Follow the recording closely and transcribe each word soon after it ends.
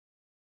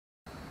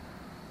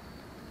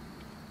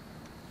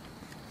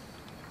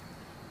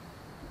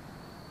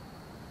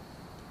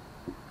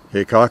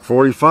Hickok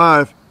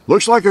 45.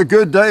 Looks like a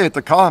good day at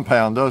the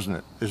compound, doesn't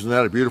it? Isn't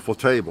that a beautiful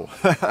table?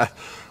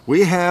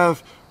 We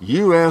have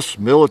U.S.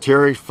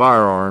 military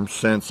firearms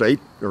since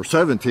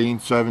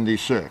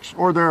 1776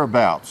 or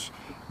thereabouts.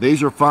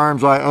 These are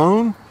firearms I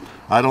own.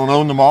 I don't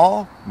own them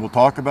all. We'll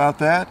talk about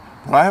that,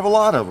 but I have a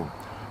lot of them.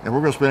 And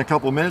we're going to spend a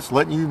couple of minutes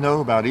letting you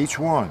know about each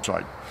one.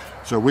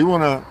 So we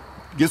want to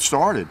get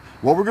started.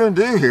 What we're going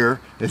to do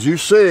here, as you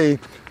see,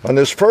 on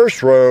this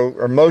first row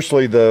are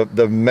mostly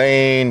the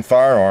main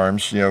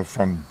firearms, you know,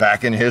 from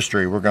back in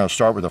history. We're going to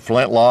start with the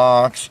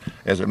flintlocks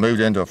as it moved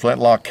into a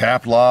flintlock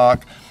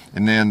caplock,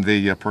 and then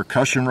the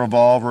percussion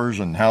revolvers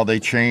and how they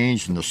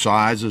changed and the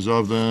sizes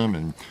of them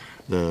and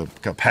the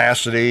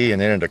capacity, and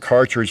then into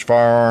cartridge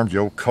firearms, the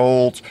old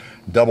Colts,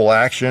 double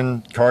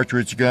action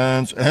cartridge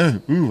guns,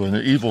 ooh, and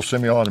the evil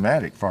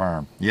semi-automatic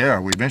firearm. Yeah,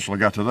 we eventually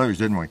got to those,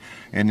 didn't we?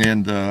 And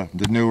then the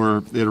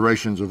newer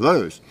iterations of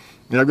those.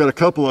 And I've got a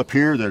couple up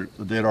here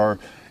that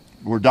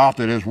were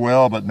adopted as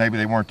well, but maybe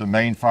they weren't the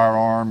main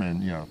firearm,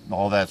 and you know,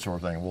 all that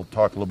sort of thing. We'll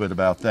talk a little bit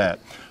about that.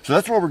 So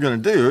that's what we're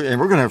going to do, and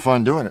we're going to have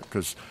fun doing it,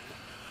 because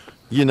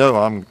you know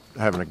I'm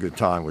having a good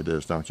time with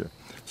this, don't you?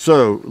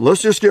 So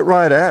let's just get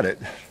right at it.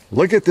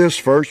 Look at this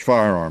first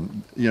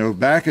firearm. You know,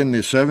 back in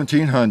the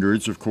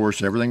 1700s, of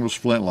course, everything was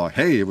flintlock.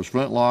 Hey, it was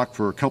flintlock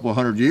for a couple of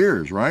hundred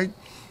years, right?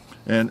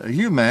 And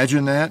you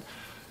imagine that?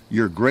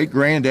 Your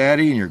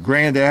great-granddaddy and your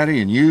granddaddy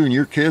and you and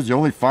your kids, the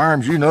only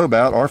firearms you know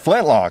about are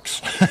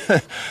flintlocks.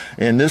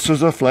 And this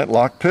is a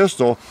flintlock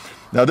pistol.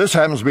 Now, this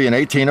happens to be an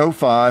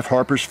 1805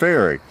 Harper's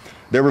Ferry.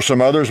 There were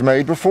some others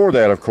made before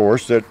that, of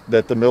course,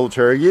 that the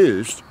military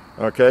used.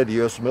 Okay, the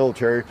U.S.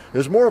 military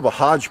is more of a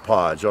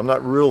hodgepodge. I'm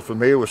not real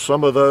familiar with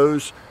some of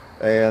those.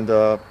 And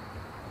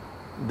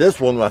this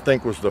one, I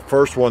think, was the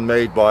first one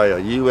made by a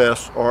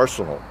U.S.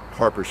 arsenal,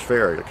 Harper's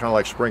Ferry, kind of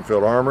like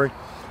Springfield Armory.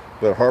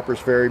 But Harper's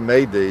Ferry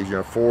made these, you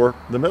know, for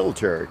the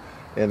military,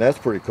 and that's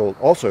pretty cool.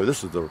 Also,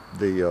 this is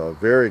the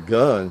very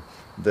gun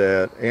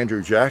that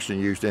Andrew Jackson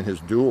used in his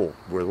duel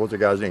with, what's the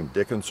guy's name,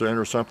 Dickinson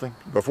or something,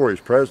 before he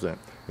was president.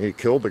 He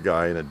killed the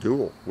guy in a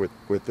duel with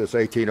this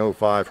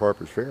 1805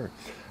 Harper's Ferry.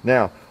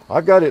 Now,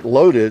 I've got it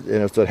loaded,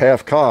 and it's at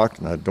half cocked,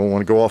 and I don't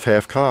want to go off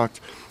half cocked.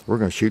 We're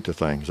going to shoot the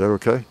thing. Is that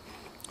okay?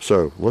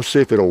 So let's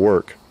see if it'll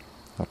work.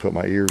 I'll put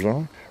my ears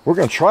on. We're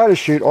going to try to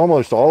shoot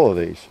almost all of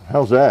these.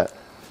 How's that?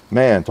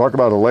 Man, talk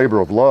about a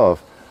labor of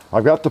love.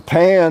 I've got the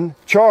pan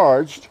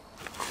charged,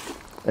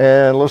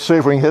 and let's see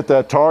if we can hit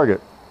that target.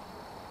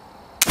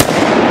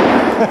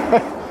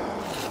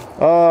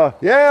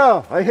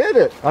 Yeah, I hit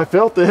it. I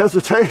felt the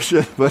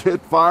hesitation, but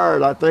it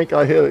fired. I think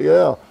I hit it,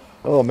 yeah.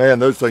 Oh man,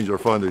 those things are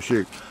fun to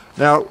shoot.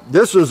 Now,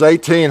 this is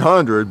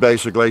 1800,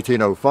 basically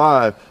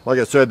 1805. Like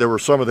I said, there were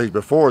some of these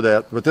before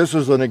that, but this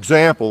is an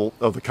example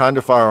of the kind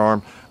of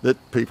firearm that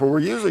people were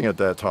using at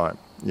that time,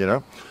 you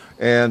know.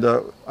 And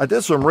I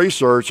did some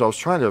research. I was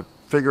trying to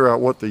figure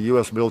out what the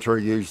U.S.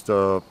 military used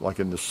like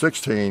in the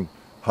 1600s,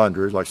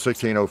 like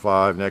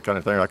 1605 and that kind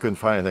of thing. I couldn't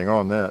find anything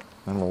on that.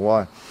 I don't know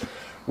why.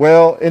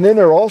 Well, and then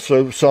there are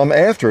also some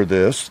after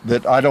this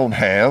that I don't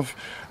have.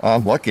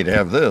 I'm lucky to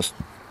have this.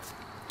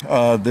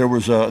 There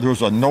was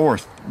a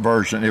North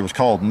version. It was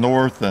called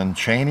North and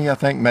Cheney, I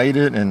think, made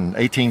it in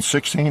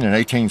 1816, an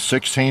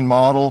 1816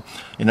 model.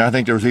 And I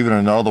think there was even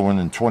another one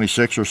in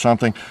 26 or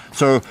something.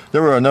 So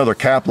there were another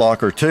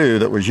caplock or two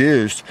that was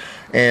used.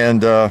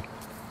 And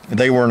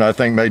they weren't, I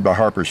think, made by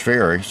Harper's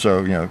Ferry.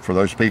 So, you know, for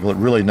those people that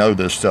really know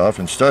this stuff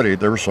and studied,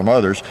 there were some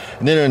others.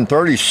 And then in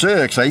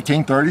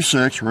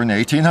 1836, we're in the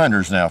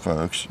 1800s now,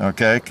 folks.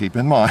 Okay, keep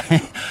in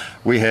mind.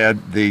 We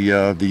had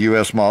the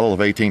U.S. model of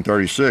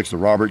 1836, the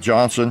Robert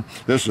Johnson.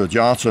 This is a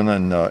Johnson,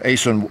 and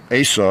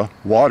Asa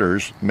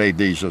Waters made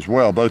these as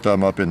well, both of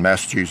them up in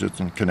Massachusetts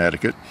and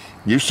Connecticut.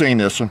 You've seen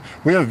this one.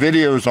 We have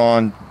videos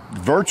on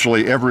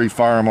virtually every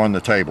firearm on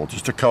the table,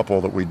 just a couple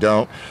that we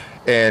don't.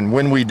 And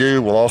when we do,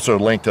 we'll also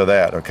link to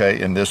that, okay,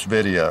 in this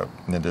video,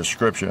 in the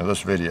description of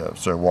this video.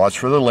 So watch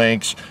for the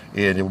links,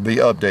 and it will be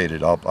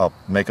updated. I'll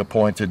make a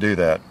point to do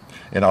that.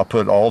 And I'll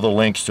put all the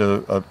links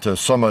to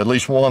at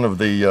least one of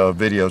the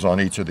videos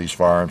on each of these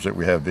firearms that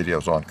we have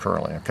videos on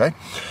currently, okay?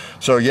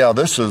 So yeah,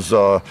 this is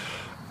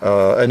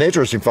an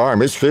interesting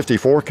firearm. It's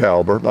 54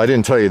 caliber. I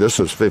didn't tell you this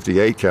is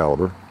 58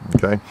 caliber,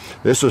 okay?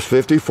 This is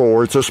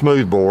 54. It's a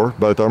smooth bore.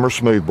 Both of them are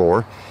smooth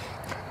bore.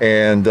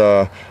 And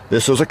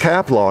this is a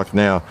caplock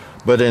now.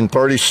 But in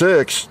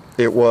 36,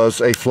 it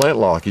was a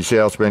flintlock. You see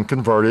how it's been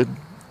converted,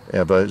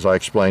 as I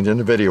explained in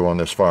the video on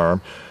this firearm.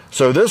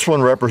 So this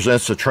one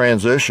represents the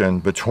transition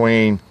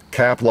between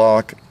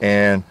flintlock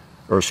and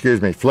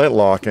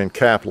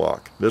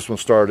caplock. This one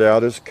started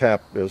out as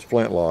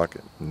flintlock.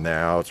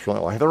 Now it's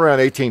flintlock. Around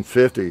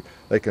 1850,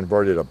 they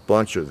converted a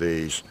bunch of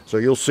these. So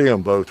you'll see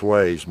them both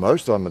ways.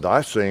 Most of them that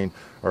I've seen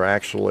are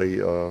actually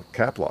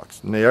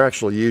caplocks. And they're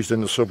actually used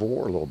in the Civil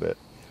War a little bit,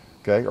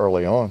 okay,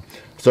 early on.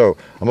 So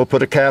I'm going to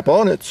put a cap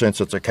on it since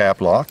it's a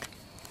caplock.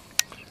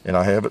 And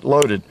I have it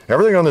loaded.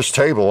 Everything on this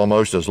table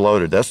almost is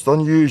loaded. That's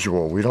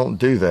unusual. We don't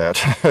do that,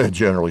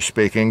 generally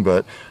speaking,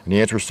 but in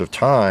the interest of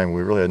time,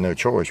 we really had no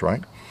choice,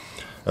 right?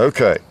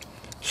 Okay,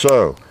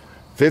 so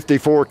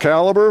 .54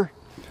 caliber.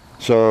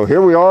 So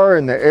here we are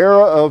in the era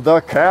of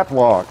the cap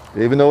lock,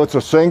 even though it's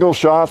a single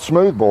shot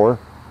smoothbore.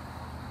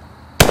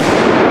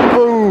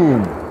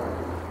 Boom!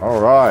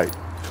 All right,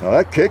 now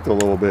that kicked a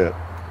little bit.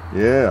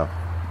 Yeah,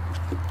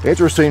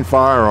 interesting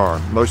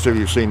firearm. Most of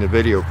you have seen the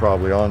video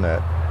probably on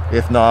that.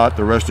 If not,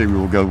 the rest of you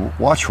will go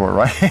watch for it,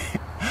 right?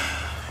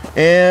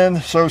 And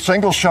so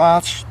single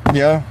shots,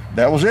 yeah,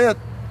 that was it.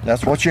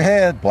 That's what you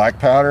had. Black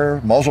powder,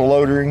 muzzle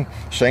loading,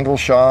 single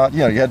shot. You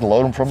know, you had to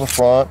load them from the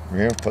front.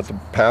 You know, put the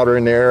powder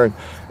in there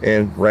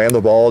and ram the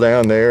ball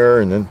down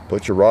there, and then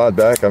put your rod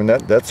back. I mean,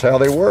 that's how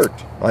they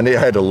worked. I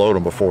had to load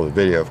them before the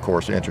video, of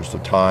course, the interest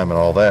of time and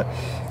all that.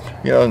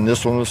 You know, and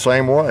this one was the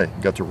same way.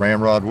 You got the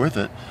ramrod with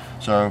it.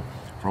 So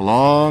for a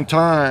long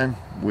time,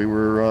 we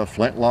were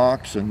flint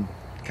locks and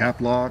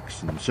cap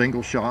locks and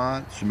single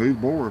shot,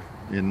 smooth bore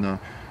in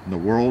the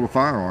world of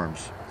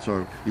firearms.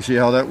 So you see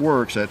how that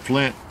works. That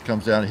flint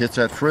comes down and hits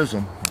that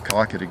prism,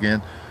 cock it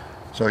again.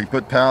 So you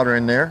put powder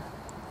in there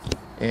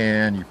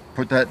and you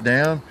put that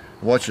down.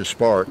 Watch it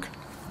spark.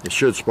 It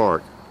should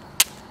spark.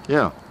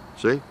 Yeah,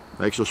 see?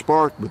 Makes a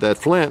spark with that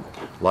flint.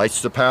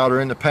 Lights the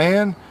powder in the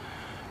pan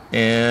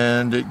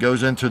and it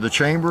goes into the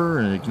chamber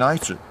and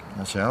ignites it.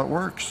 That's how it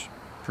works.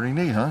 Pretty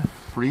neat, huh?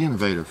 Pretty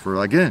innovative.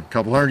 For, again, a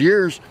couple hundred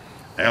years,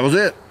 that was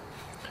it.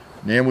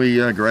 Then we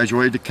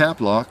graduated to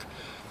cap lock.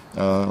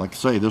 Like I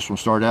say, this one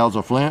started out as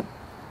a flint,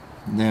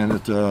 then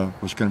it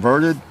was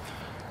converted,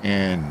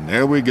 and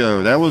there we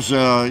go. That was you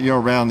know,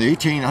 around the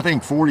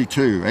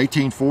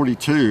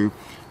 1842,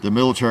 the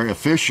military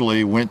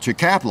officially went to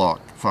cap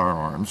lock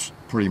firearms,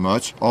 pretty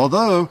much,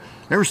 although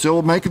they were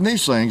still making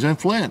these things in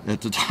flint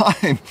at the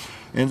time.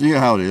 And you know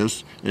how it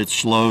is, it's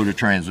slow to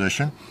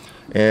transition,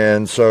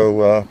 and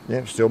so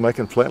yeah, still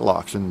making flint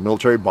locks and the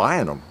military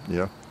buying them, you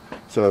know.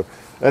 So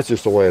that's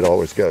just the way it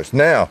always goes.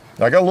 Now,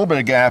 I got a little bit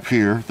of gap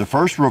here. The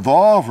first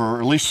revolver,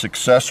 at least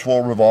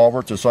successful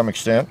revolver to some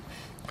extent,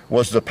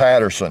 was the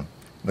Patterson,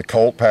 the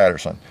Colt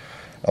Patterson.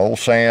 Old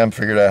Sam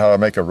figured out how to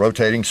make a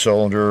rotating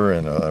cylinder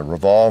and a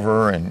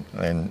revolver, and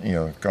you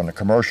know, on the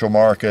commercial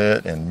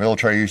market, and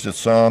military used it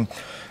some,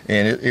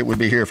 and it would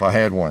be here if I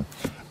had one.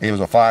 It was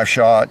a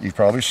 5-shot. You've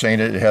probably seen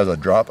it. It has a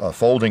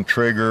folding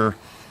trigger,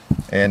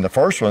 and the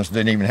first ones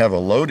didn't even have a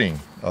loading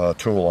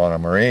tool on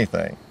them or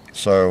anything.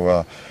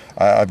 So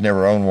I've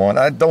never owned one.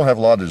 I don't have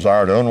a lot of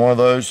desire to own one of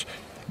those,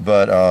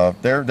 but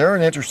they're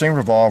an interesting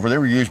revolver. They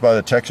were used by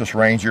the Texas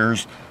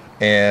Rangers,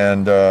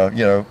 and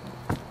you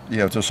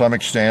know, to some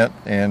extent,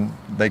 and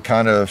they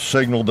kind of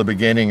signaled the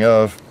beginning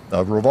of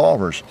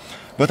revolvers.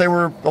 But they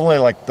were only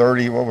like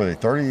 30. What were they?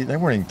 30? They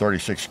weren't even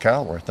 36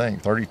 caliber. I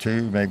think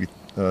 32, maybe.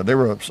 They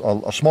were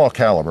a small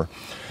caliber,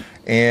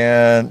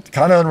 and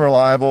kind of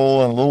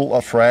unreliable and a little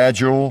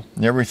fragile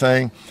and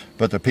everything.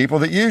 But the people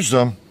that used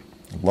them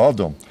loved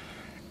them.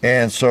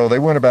 And so they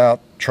went about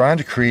trying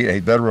to create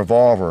a better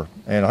revolver,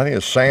 and I think it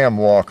was Sam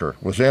Walker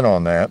was in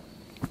on that,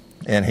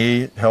 and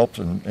he helped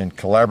and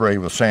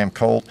collaborated with Sam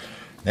Colt.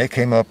 They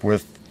came up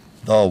with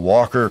the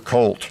Walker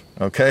Colt,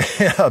 okay?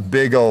 A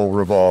big old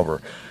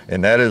revolver,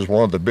 and that is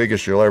one of the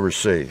biggest you'll ever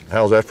see.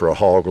 How's that for a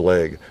hog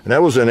leg? And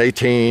that was in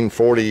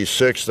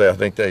 1846, I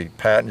think they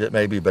patented it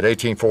maybe, but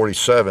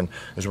 1847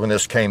 is when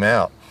this came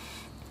out.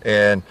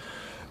 And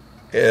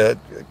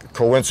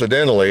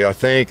coincidentally, I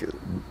think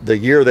the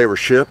year they were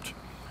shipped,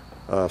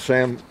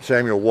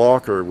 Samuel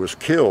Walker was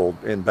killed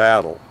in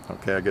battle.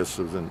 Okay, I guess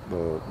it was in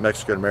the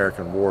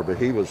Mexican-American War, but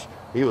he was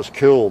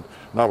killed,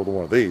 not with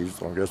one of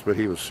these, I guess, but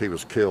he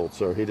was killed,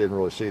 so he didn't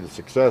really see the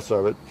success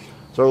of it.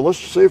 So let's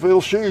see if it'll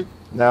shoot.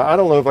 Now, I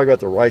don't know if I got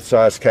the right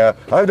size cap.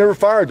 I've never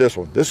fired this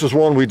one. This is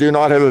one we do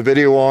not have a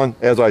video on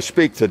as I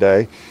speak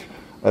today.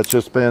 It's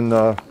just been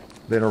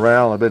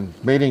around. I've been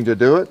meaning to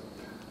do it.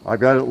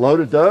 I've got it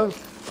loaded though,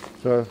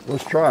 so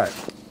let's try it.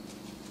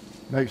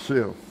 Make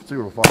seal. See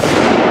what we'll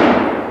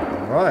find.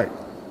 All right.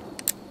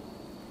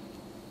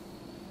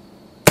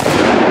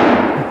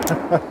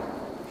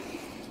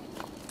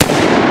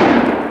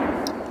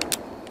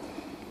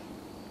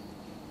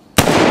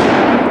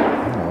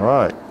 All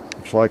right.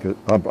 Looks like it.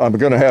 I'm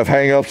going to have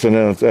hang-ups,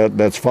 and then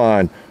that's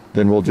fine.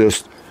 Then we'll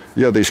just,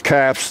 you know, these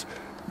caps,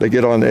 they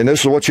get on, and this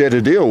is what you had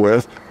to deal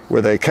with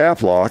a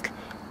cap lock.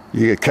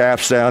 You get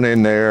caps down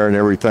in there and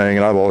everything,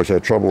 and I've always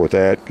had trouble with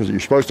that because you're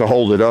supposed to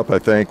hold it up, I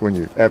think,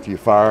 when after you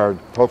fired.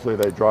 Hopefully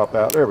they drop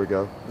out. There we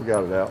go. We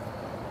got it out.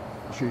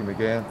 Shoot him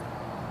again.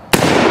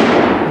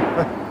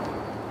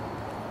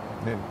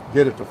 Then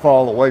get it to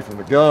fall away from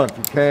the gun if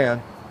you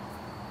can.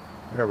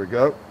 There we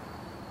go.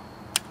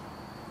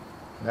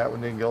 That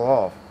one didn't go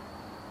off.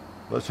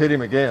 Let's hit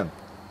him again.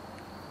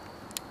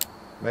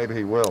 Maybe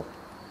he will.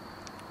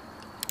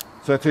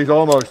 Since he's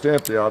almost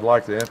empty, I'd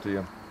like to empty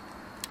him.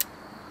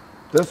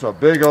 This is a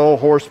big old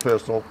horse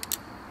pistol.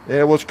 And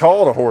it was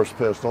called a horse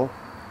pistol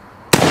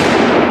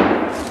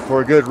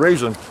for a good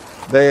reason.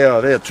 They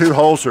had two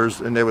holsters,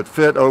 and they would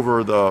fit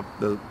over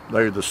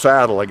the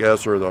saddle, I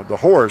guess, or the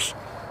horse.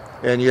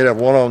 And you'd have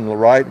one on the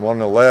right and one on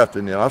the left.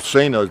 And you know, I've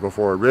seen those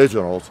before,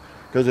 originals,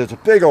 because it's a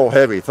big old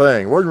heavy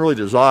thing. It wasn't really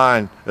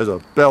designed as a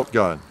belt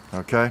gun,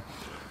 okay?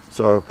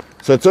 So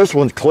since this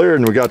one's cleared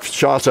and we got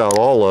shots out of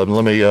all of them,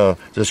 let me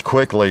just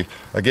quickly,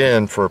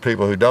 again, for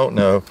people who don't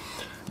know,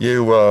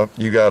 you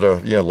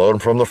gotta load them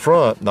from the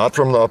front, not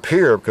from up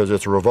here, because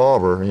it's a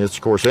revolver and it's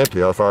of course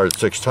empty. I fired it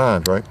 6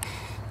 times, right?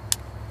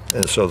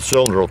 And so the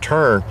cylinder will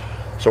turn.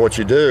 So what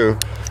you do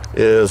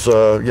is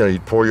you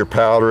pour your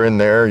powder in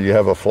there. You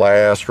have a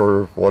flask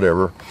or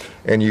whatever,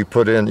 and you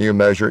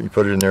measure it. You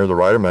put it in there the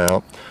right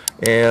amount,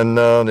 and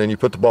then you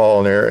put the ball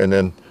in there, and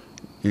then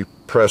you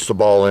press the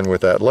ball in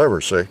with that lever.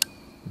 See,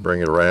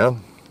 bring it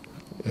around,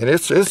 and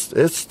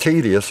it's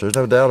tedious. There's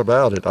no doubt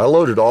about it. I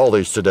loaded all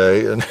these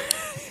today, and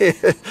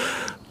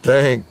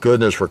thank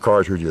goodness for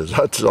cartridges.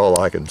 That's all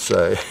I can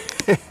say.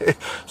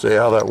 See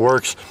how that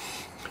works.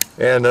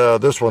 And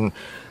this one,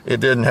 it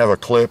didn't have a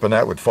clip, and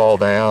that would fall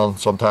down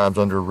sometimes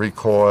under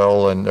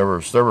recoil, and there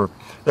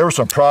were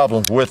some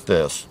problems with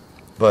this,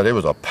 but it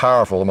was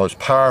the most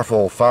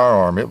powerful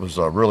firearm. It was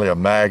really a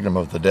magnum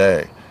of the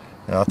day,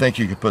 and I think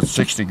you could put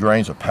 60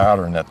 grains of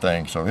powder in that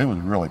thing, so it was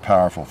really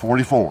powerful.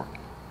 44,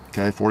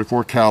 okay,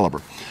 44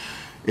 caliber,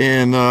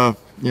 and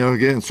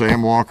again,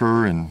 Sam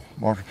Walker and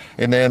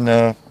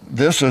then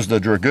this is the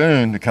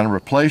Dragoon that kind of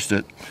replaced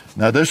it.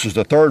 Now this is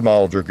the 3rd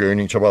model Dragoon.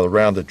 You can tell by the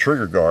rounded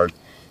trigger guard.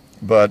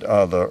 But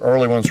the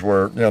early ones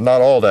were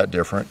not all that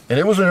different, and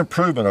it was an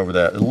improvement over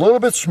that. A little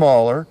bit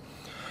smaller,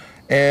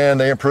 and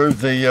they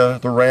improved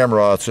the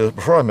ramrods.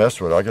 Before I mess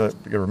with it, I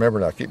got to remember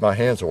now, keep my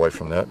hands away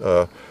from that.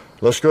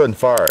 Let's go ahead and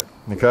fire it,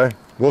 okay?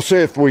 We'll see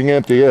if we can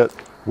empty it.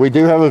 We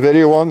do have a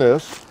video on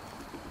this.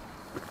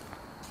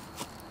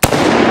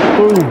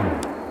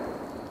 Boom.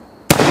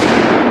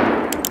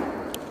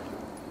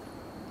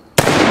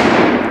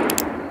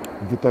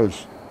 Get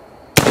those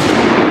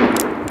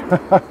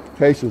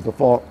cases to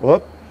fall.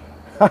 Whoop.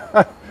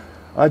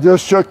 I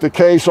just shook the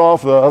case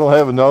off. I don't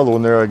have another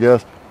one there, I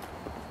guess.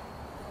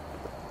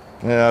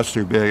 Yeah, that's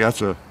too big.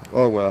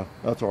 Oh well,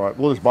 that's all right.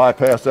 We'll just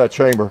bypass that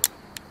chamber.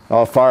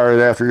 I'll fire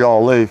it after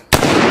y'all leave.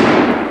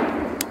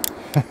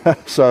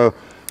 So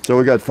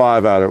we got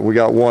 5 out of it. We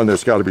got 1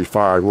 that's got to be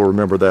fired. We'll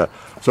remember that.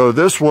 So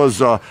this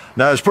was, now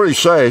it's pretty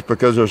safe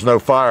because there's no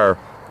fire.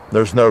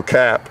 There's no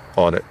cap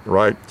on it,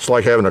 right? It's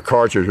like having a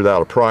cartridge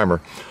without a primer.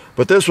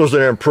 But this was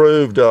an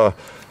improved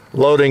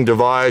loading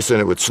device,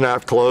 and it would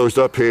snap closed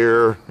up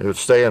here. It would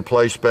stay in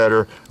place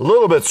better. A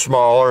little bit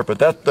smaller, but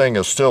that thing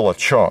is still a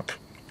chunk.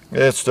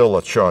 It's still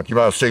a chunk. You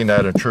might have seen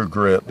that in True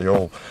Grit, the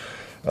old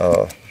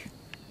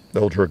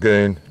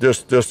Dragoon.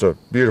 Just a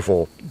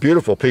beautiful,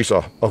 beautiful piece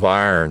of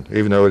iron,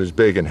 even though it is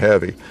big and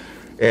heavy.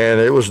 And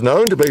it was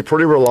known to be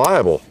pretty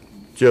reliable,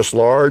 just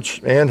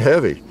large and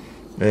heavy,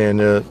 and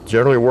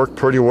generally worked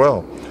pretty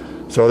well.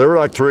 So there were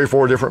like 3 or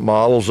 4 different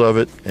models of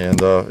it,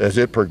 and as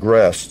it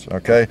progressed,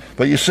 okay?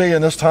 But you see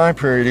in this time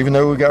period, even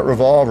though we got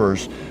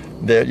revolvers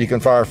that you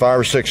can fire 5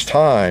 or 6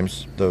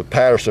 times, the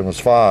Patterson was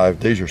 5,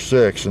 these are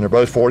 6, and they're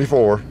both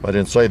 44, I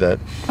didn't say that.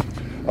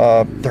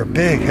 They're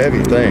big,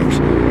 heavy things.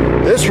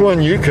 This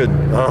one you could,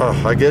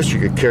 I guess you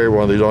could carry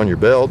one of these on your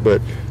belt,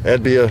 but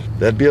that'd be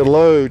a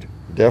load,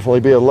 definitely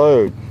be a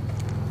load.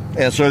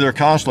 And so they're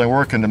constantly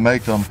working to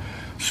make them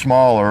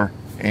smaller,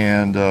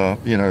 and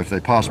if they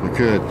possibly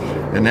could.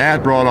 And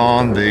that brought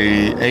on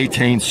the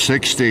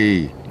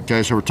 1860.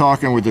 Okay, so we're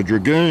talking with the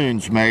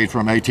Dragoons made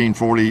from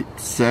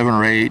 1847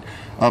 or 8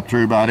 up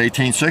through about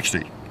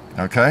 1860.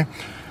 Okay,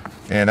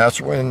 and that's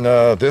when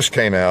this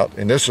came out,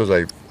 and this is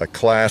a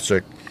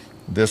classic.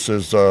 This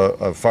is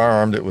a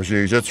firearm that was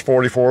used, it's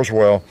 44 as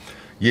well,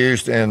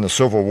 used in the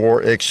Civil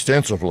War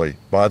extensively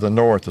by the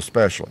North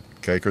especially,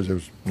 okay, because it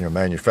was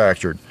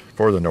manufactured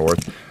for the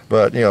North.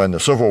 But in the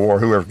Civil War,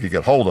 whoever could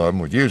get hold of them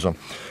would use them.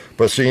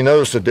 But so you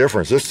notice the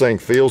difference. This thing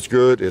feels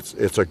good.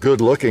 It's a good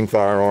looking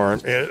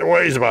firearm, and it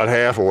weighs about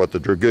half of what the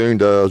Dragoon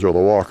does or the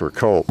Walker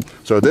Colt.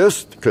 So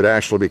this could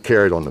actually be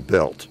carried on the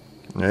belt,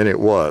 and it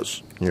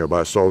was,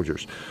 by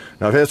soldiers.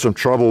 Now I've had some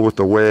trouble with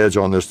the wedge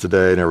on this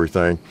today and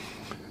everything,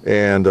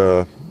 and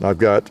I've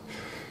got,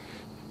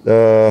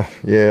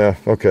 yeah,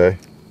 okay.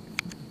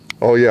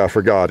 Oh yeah, I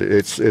forgot.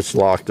 It's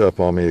locked up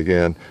on me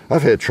again.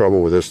 I've had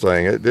trouble with this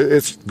thing.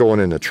 It's going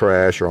in the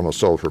trash, or almost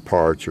sold for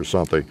parts or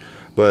something.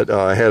 But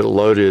I had it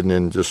loaded and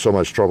in just so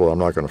much trouble I'm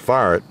not going to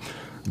fire it.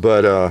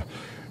 But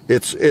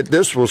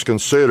this was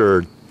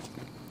considered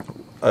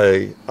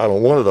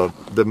one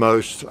of the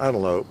most,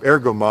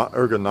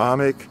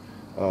 ergonomic,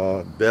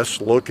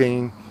 best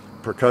looking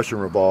percussion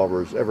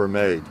revolvers ever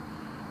made.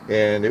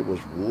 And it was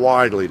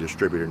widely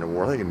distributed in the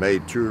war. I think it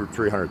made 200,000 or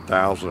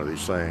 300,000 of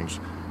these things.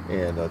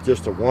 And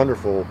just a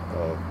wonderful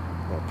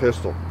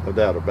pistol, no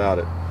doubt about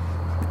it.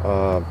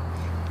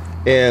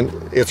 And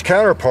its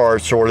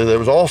counterpart, sort of, that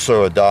was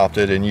also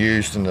adopted and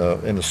used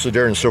during the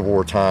Civil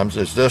War times,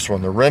 is this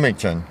one, the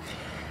Remington.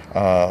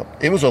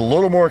 It was a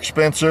little more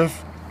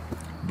expensive,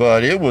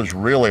 but it was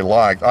really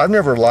liked. I've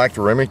never liked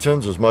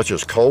Remingtons as much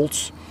as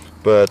Colts,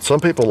 but some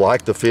people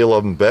like the feel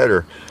of them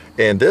better.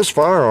 And this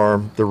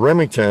firearm, the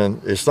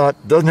Remington,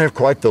 doesn't have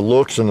quite the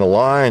looks and the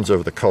lines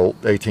of the Colt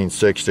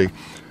 1860.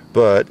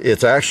 but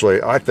it's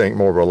actually, I think,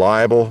 more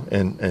reliable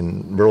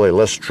and really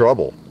less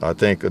trouble. I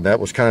think, and that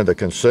was kind of the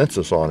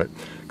consensus on it,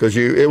 because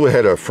it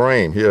had a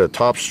frame, you had a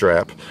top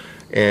strap,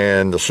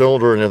 and the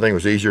cylinder and everything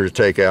was easier to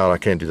take out. I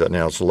can't do that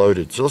now, it's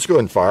loaded. So let's go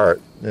ahead and fire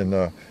it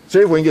and see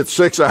if we can get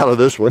 6 out of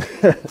this one.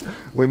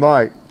 We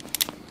might.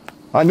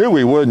 I knew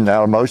we wouldn't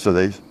out of most of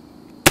these.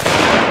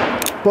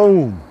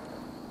 Boom.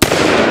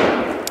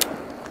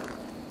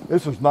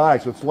 This is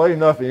nice. It's late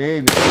enough in the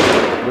evening.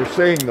 We're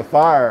seeing the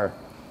fire.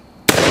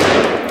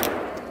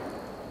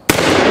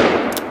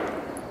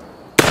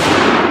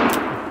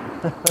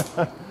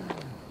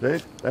 See,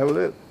 that was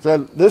it. So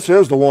this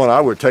is the one I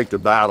would take to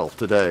battle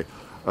today.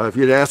 If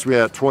you'd asked me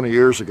that 20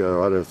 years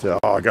ago, I'd have said,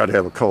 oh, I got to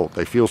have a Colt.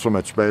 They feel so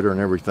much better and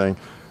everything.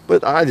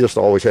 But I just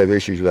always have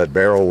issues with that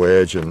barrel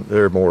wedge, and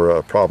they're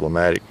more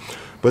problematic.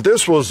 But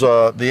this was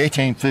the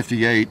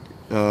 1858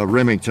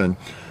 Remington.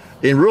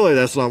 And really,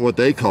 that's not what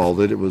they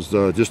called it. It was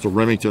just a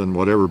Remington,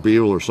 whatever,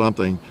 Beale or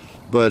something.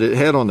 But it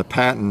had on the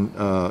patent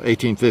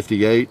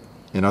 1858,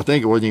 and I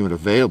think it wasn't even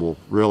available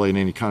really in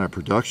any kind of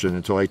production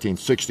until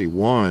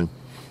 1861.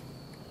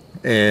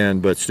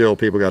 But still,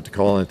 people got to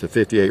calling it the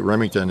 58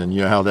 Remington, and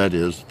you know how that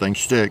is. Things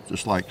stick,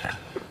 just like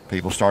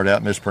people start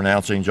out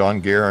mispronouncing John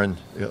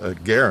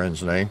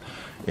Guerin's name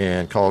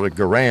and called it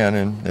Garan,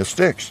 and it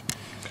sticks.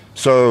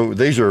 So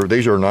these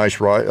are nice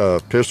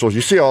pistols.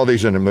 You see all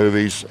these in the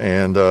movies,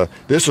 and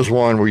this is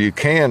one where you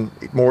can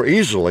more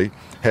easily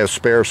have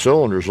spare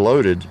cylinders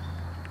loaded,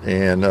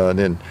 and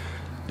then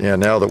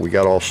now that we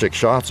got all 6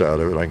 shots out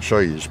of it, I can show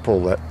you. Just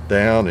pull that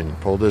down and you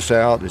pull this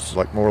out. It's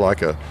like more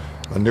like a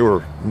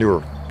newer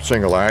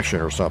single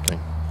action or something.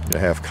 You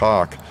have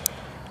cock.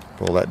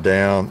 Pull that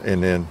down,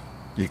 and then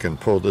you can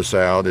pull this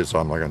out.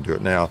 I'm not going to do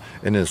it now.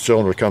 And then the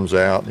cylinder comes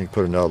out, and you can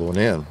put another one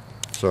in.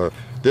 So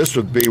this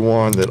would be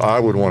one that I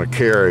would want to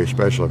carry,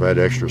 especially if I had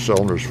extra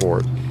cylinders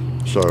for it.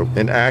 So,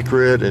 and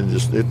accurate, and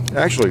just,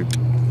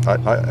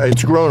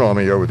 it's grown on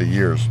me over the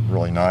years.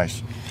 Really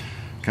nice.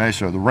 Okay,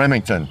 so the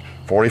Remington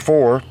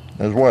 44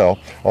 as well.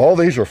 All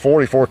these are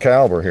 44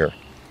 caliber here.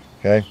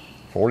 Okay,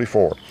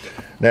 44.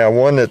 Now,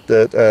 one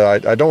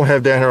that I don't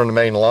have down here on the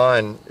main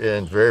line,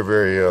 and very,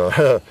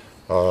 very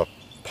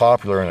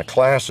popular and a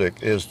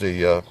classic, is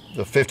the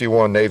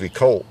 51 Navy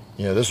Colt.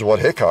 You know, this is what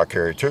Hickok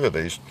carried, 2 of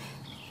these.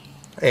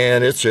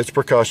 And it's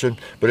percussion,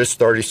 but it's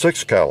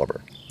 36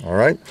 caliber. All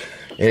right,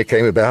 and it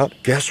came about,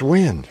 guess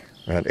when?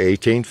 Around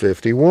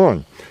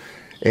 1851.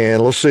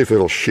 And let's see if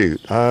it'll shoot.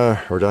 Or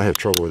did I have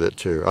trouble with it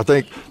too? I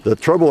think the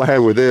trouble I had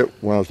with it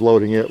when I was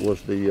loading it was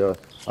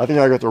I think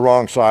I got the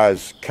wrong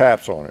size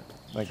caps on it.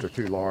 I think they're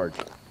too large.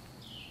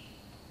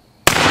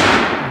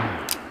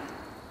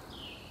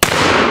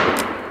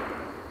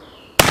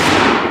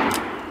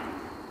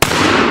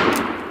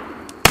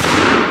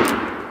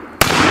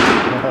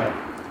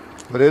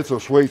 But it's a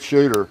sweet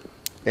shooter,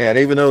 and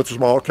even though it's a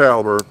small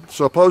caliber,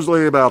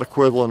 supposedly about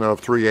equivalent of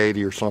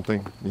 380 or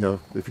something, you know,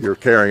 if you're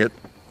carrying it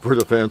for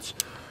defense.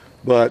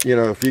 But you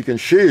know, if you can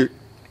shoot,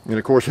 and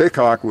of course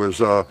Hickok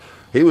was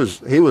he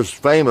was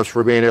famous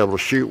for being able to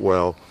shoot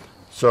well,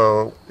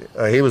 so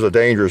he was a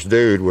dangerous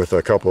dude with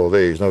a couple of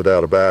these, no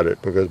doubt about it,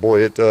 because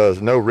boy, it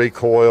does no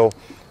recoil,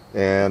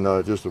 and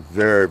just a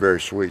very, very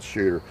sweet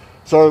shooter.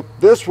 So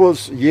this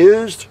was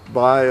used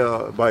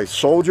by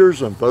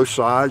soldiers on both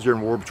sides during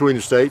the war between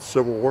the states,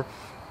 Civil War.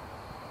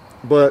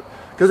 But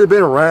because they've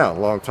been around a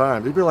long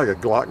time, it'd be like a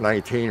Glock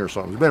 19 or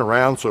something. It's been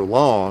around so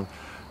long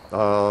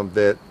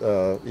that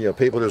you know,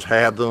 people just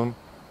had them,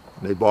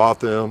 and they bought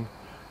them,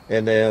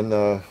 and then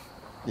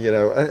you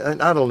know,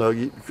 and I don't know,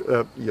 you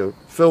know,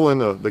 fill in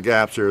the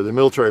gaps here. The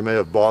military may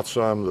have bought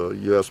some, the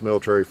U.S.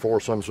 military, for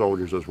some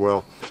soldiers as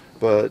well,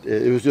 but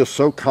it was just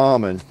so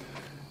common.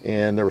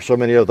 And there were so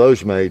many of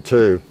those made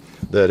too,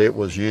 that it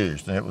was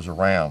used and it was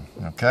around.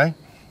 Okay.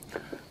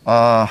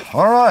 All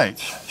right.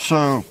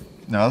 So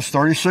now it's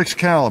 36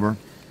 caliber.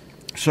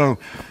 So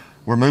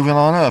we're moving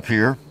on up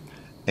here,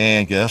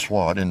 and guess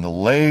what? In the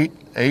late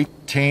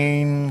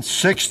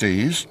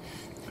 1860s,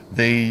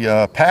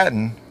 the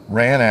patent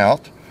ran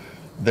out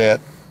that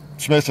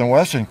Smith &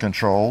 Wesson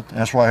controlled.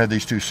 That's why I had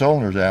these 2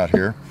 cylinders out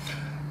here.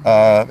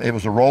 It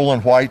was a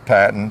Roland White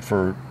patent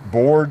for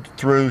bored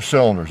through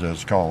cylinders, as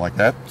it's called. Like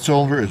that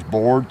cylinder is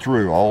bored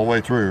through, all the way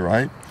through,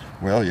 right?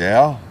 Well,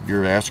 yeah,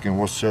 you're asking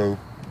what's so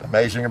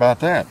amazing about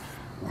that.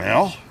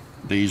 Well,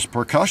 these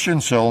percussion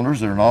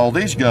cylinders that are in all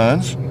these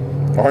guns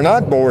are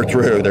not bored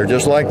through. They're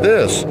just like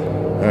this,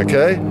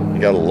 okay? You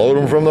got to load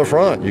them from the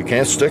front. You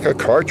can't stick a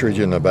cartridge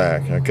in the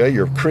back, okay?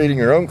 You're creating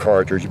your own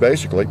cartridge,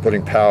 basically,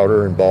 putting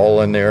powder and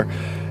ball in there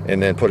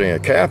and then putting a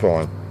cap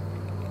on.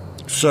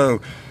 So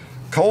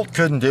Colt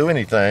couldn't do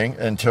anything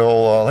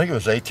until I think it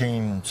was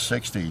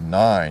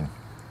 1869.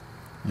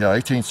 Yeah,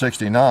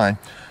 1869.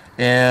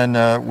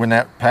 And when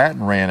that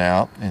patent ran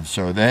out, and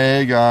so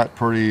they got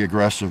pretty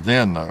aggressive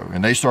then, though,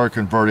 and they started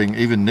converting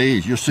even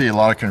these. You'll see a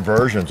lot of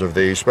conversions of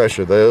these,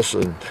 especially this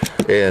and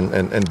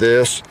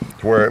this,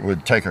 where it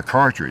would take a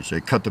cartridge. They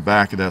cut the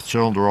back of that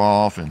cylinder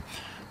off and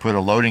put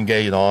a loading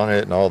gate on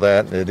it and all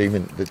that.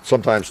 It'd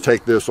sometimes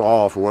take this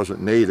off, it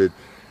wasn't needed,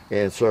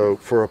 And so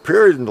for a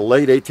period in the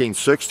late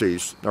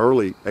 1860s,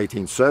 early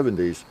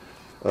 1870s,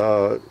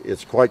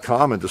 it's quite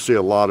common to see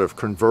a lot of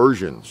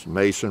conversions,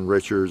 Mason,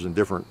 Richards, and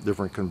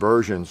different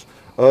conversions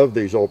of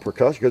these old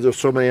percussion, because there's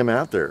so many of them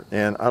out there.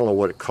 And I don't know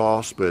what it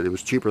costs, but it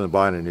was cheaper than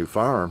buying a new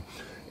firearm.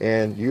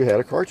 And you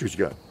had a cartridge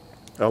gun.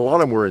 And a lot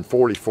of them were in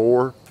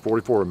 44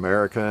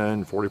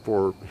 American,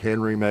 44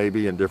 Henry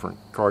maybe, and different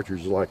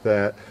cartridges like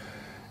that.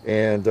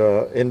 And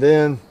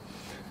then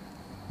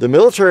the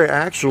military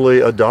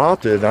actually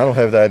adopted, I don't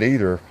have that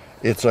either,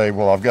 it's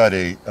well, I've got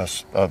a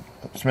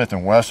Smith &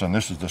 Wesson,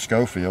 this is the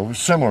Schofield, it's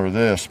similar to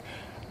this.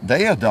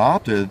 They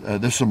adopted,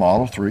 this is a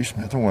Model 3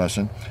 Smith &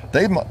 Wesson,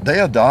 they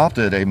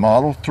adopted a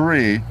Model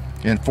 3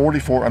 in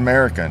 44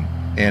 American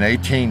in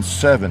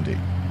 1870.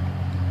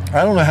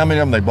 I don't know how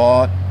many of them they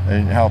bought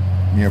and how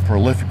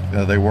prolific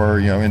they were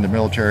in the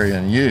military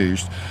and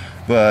used,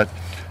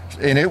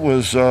 and it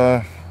was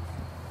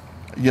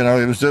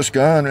it was this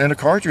gun and a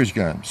cartridge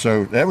gun.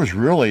 So that was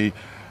really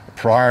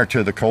prior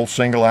to the Colt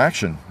single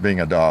action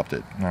being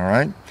adopted. All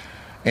right.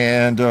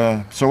 And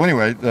so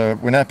anyway,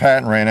 when that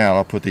patent ran out,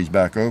 I'll put these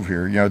back over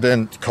here.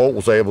 Then Colt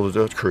was able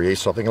to create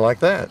something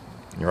like that.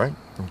 Right?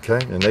 Okay,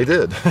 and they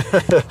did.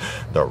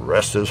 The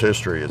rest is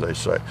history, as they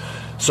say.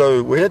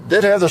 So we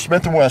did have the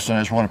Smith & Wesson.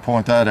 I just want to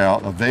point that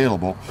out,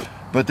 available.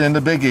 But then the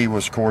biggie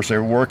was, of course, they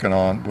were working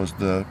on was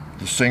the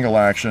single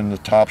action, the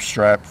top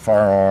strap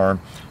firearm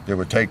that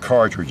would take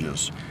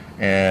cartridges,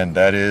 and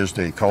that is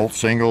the Colt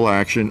single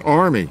action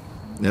Army.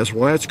 That's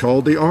why it's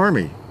called the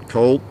Army.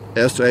 Colt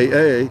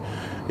SAA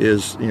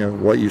is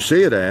what you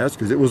see it as,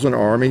 because it was an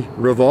Army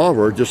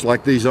revolver just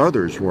like these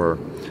others were.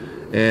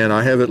 And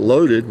I have it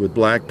loaded with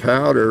black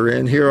powder,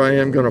 and here I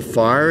am going to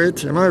fire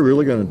it. Am I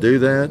really going to do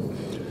that?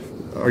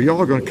 Are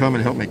y'all going to come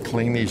and help me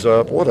clean these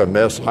up? What a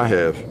mess I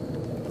have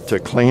to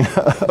clean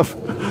up.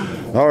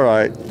 All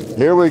right,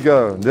 here we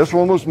go. This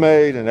one was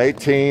made in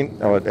 83.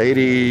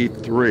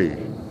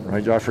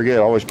 Right? I forget,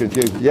 I always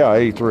confuse. Yeah,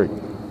 83.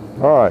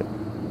 All right.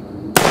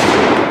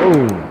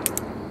 Ooh.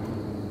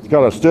 It's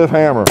got a stiff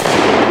hammer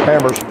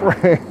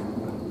spring.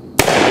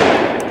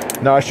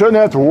 Now I shouldn't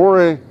have to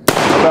worry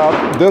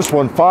about this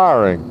one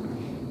firing.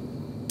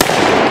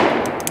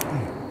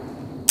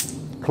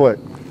 Click.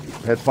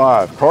 At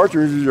 5.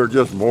 Cartridges are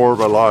just more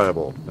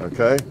reliable.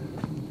 Okay,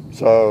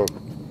 so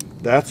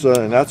that's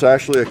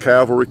actually a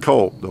cavalry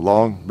Colt, the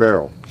long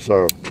barrel.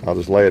 So I'll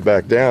just lay it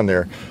back down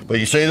there. But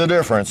you see the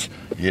difference.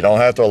 You don't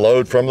have to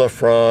load from the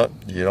front.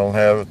 You don't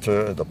have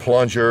the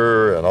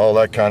plunger and all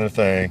that kind of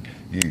thing.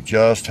 You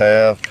just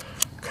have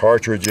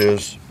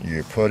cartridges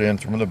you put in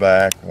from the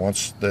back.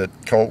 Once that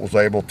Colt was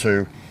able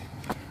to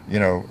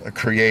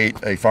create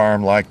a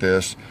firearm like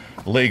this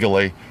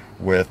legally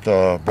with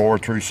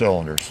bored through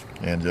cylinders,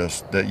 and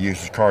just that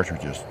uses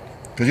cartridges.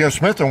 Because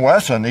Smith &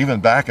 Wesson,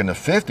 even back in the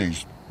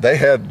 50s, they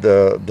had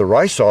the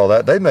Rice saw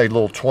that they made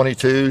little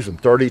 22s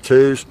and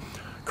 32s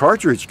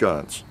cartridge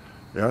guns.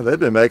 They'd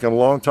been making them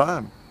a long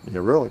time,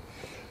 really.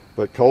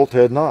 But Colt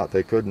had not.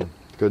 They couldn't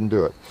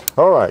do it.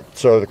 All right,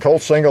 so the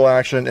Colt single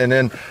action, and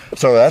then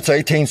so that's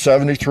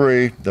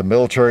 1873. The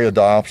military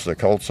adopts the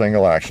Colt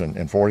single action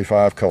in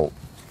 45 Colt.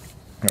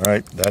 All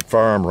right, that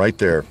firearm right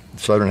there,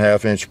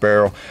 7.5-inch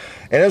barrel.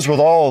 And as with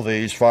all of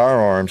these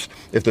firearms,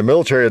 if the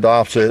military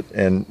adopts it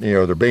and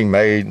they're being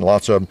made and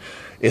lots of them,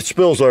 it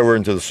spills over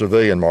into the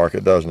civilian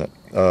market, doesn't it?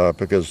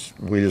 Because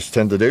we just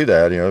tend to do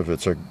that. If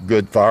it's a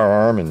good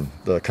firearm and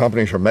the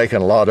companies are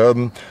making a lot of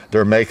them,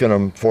 they're making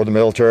them for the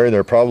military.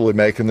 They're probably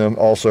making them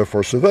also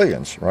for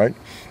civilians, right?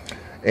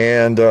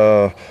 And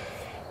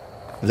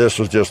this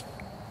was just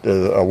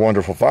a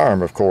wonderful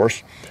firearm, of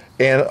course.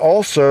 And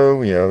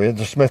also, in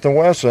the Smith &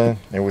 Wesson,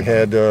 and we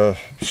had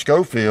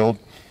Schofield,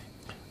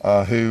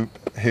 who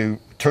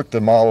took the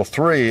Model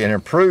 3 and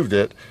improved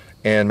it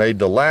and made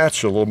the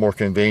latch a little more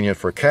convenient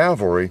for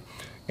cavalry.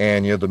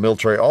 And the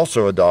military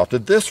also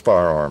adopted this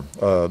firearm,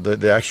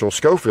 the actual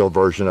Schofield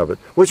version of it,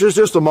 which is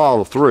just a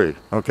Model 3,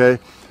 okay,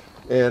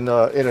 and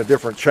in a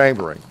different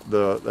chambering.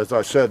 As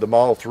I said, the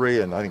Model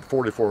 3 and I think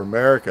 44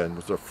 American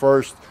was the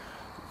first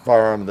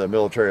firearm the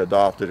military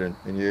adopted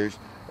and used.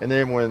 And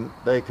then when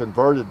they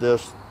converted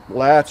this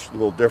latch a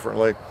little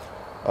differently,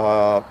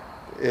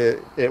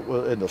 it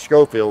was in the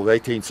Schofield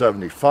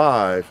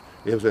 1875.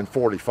 It was in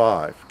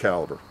 45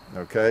 caliber.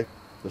 Okay,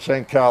 the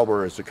same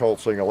caliber as the Colt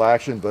single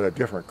action, but a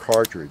different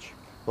cartridge.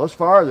 Let's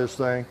fire this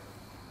thing.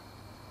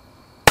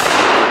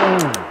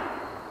 Boom.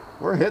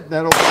 We're hitting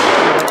that old.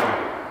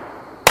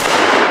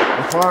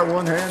 Let's fire it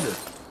one-handed.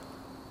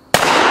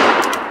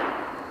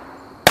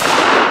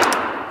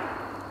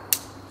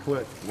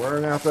 Click,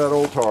 wearing out that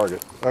old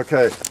target.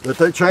 Okay,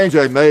 the change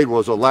they made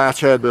was a latch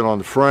had been on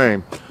the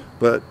frame,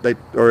 but it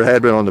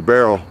had been on the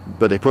barrel,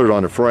 but they put it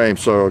on the frame,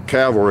 so a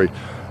cavalry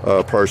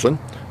person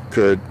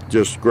could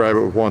just grab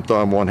it with one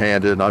thumb,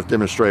 one-handed, and I've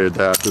demonstrated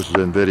that. This is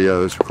in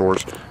videos, of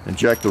course.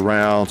 Inject the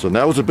rounds, and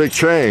that was a big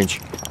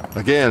change.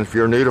 Again, if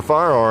you're new to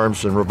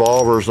firearms and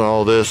revolvers and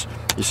all this,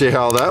 you see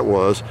how that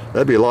was.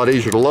 That'd be a lot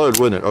easier to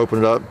load, wouldn't it? Open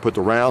it up, put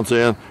the rounds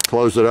in,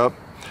 close it up,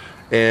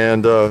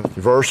 and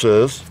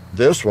versus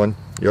this one,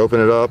 you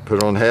open it up, put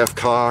it on half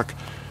cock,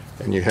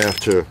 and you have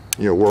to,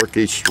 you know, work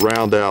each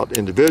round out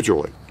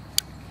individually.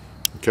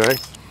 Okay.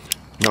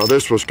 Now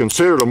this was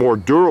considered a more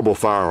durable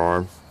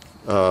firearm,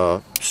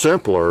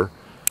 simpler,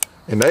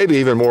 and maybe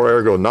even more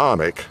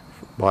ergonomic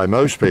by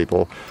most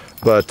people.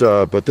 But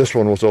this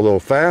one was a little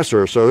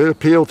faster, so it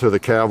appealed to the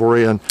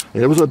cavalry, and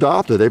it was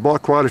adopted. They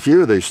bought quite a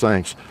few of these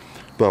things.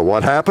 But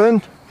what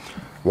happened?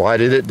 Why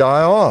did it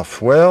die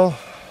off? Well,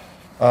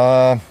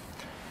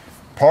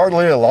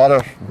 partly a lot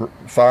of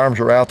firearms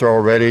are out there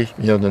already,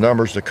 you know, the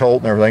numbers, the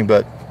Colt and everything,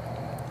 but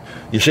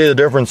you see the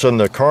difference in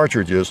the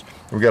cartridges.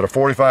 We got a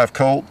 45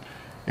 Colt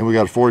and we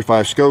got a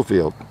 45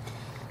 Schofield.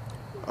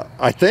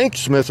 I think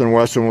Smith &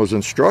 Wesson was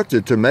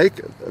instructed to make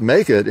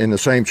it in the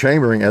same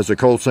chambering as the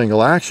Colt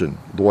single action,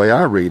 the way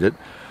I read it,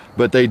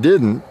 but they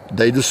didn't.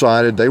 They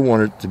decided they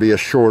wanted it to be a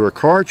shorter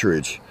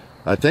cartridge.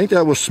 I think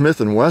that was Smith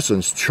 &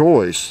 Wesson's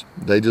choice.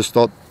 They just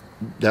thought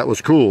that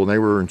was cool, and they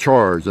were in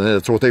charge, and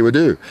that's what they would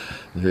do.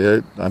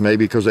 Maybe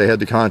because they had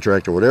the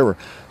contract or whatever.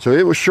 So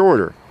it was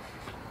shorter.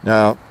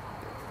 Now,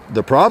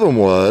 the problem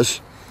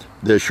was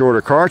the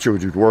shorter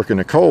cartridge would work in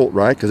the Colt,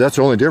 right? Because that's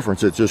the only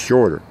difference. It's just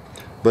shorter.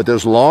 But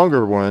this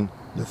longer one,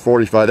 the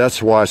 45,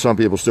 that's why some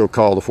people still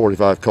call the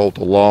 45 Colt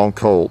the long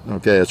Colt.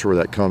 Okay, that's where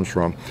that comes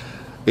from.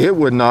 It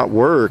would not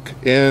work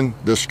in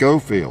the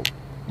Schofield,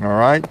 all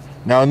right?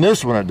 Now in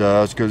this one it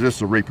does, because this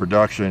is a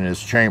reproduction,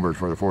 it's chambered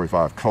for the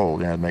 45 Colt,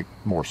 and it'd make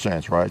more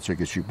sense, right? So it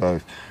gets you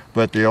both.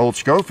 But the old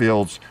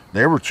Schofields,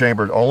 they were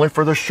chambered only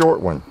for the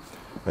short one.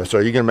 And so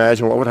you can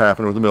imagine what would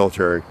happen with the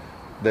military,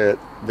 that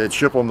they'd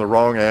ship them the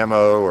wrong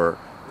ammo or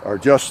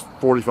just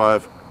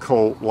 45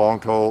 Colt,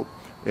 long Colt,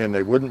 and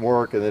they wouldn't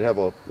work, and they'd have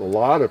a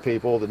lot of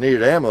people that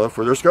needed ammo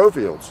for their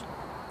Schofields.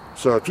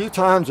 So a few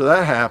times of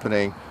that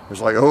happening,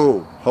 it's like,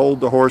 oh,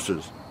 hold the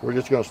horses. We're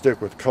just going to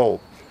stick with Colt.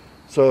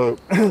 So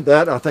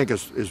that, I think,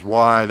 is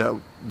why that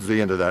was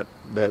the end of that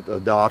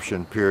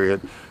adoption period,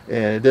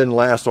 and it didn't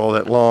last all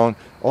that long.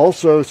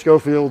 Also,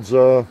 Schofield's,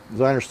 as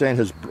I understand,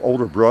 his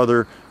older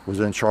brother was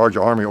in charge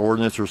of Army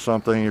Ordnance or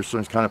something, or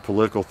some kind of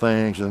political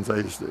things, and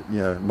they, you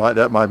know,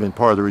 that might have been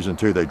part of the reason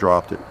too they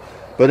dropped it.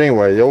 But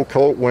anyway, the old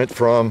Colt went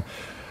from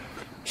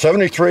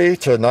 73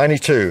 to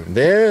 92.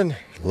 Then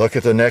look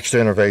at the next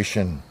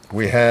innovation.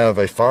 We have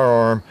a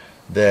firearm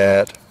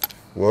that,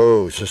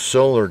 whoa, the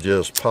cylinder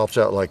just pops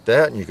out like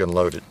that and you can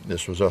load it.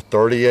 This was a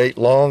 38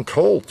 long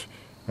Colt.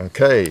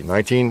 Okay,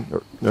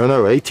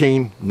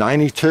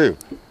 1892.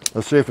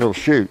 Let's see if it'll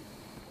shoot.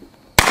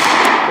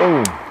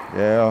 Boom,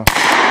 yeah.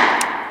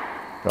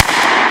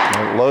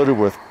 Loaded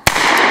with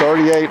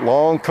 38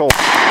 long Colt.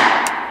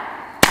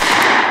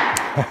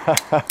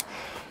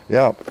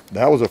 Yeah,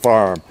 that was a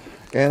firearm.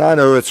 And I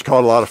know it's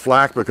caught a lot of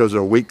flack because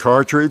of a weak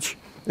cartridge,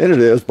 and it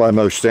is by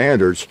most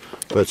standards,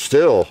 but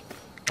still,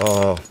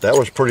 that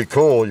was pretty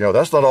cool. You know,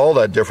 that's not all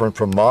that different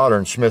from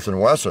modern Smith &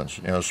 Wessons.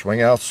 You know,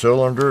 swing out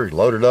cylinder,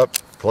 load it up,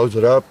 close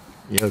it up,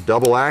 you know,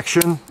 double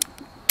action,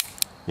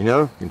 you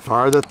know, you can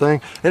fire that thing.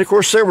 And of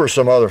course, there were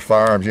some other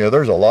firearms. You know,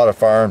 there's a lot of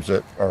firearms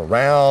that are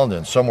around,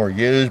 and some were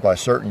used by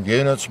certain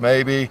units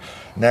maybe,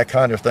 and that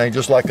kind of thing.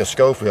 Just like the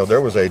Schofield,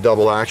 there was a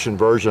double action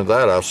version of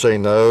that. I've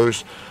seen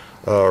those,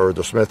 or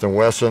the Smith &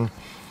 Wesson.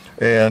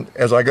 And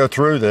as I go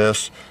through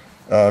this,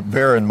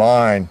 bear in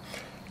mind,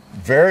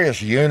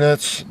 various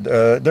units,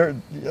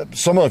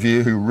 some of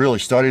you who really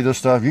study this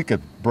stuff, you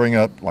could bring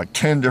up like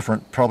 10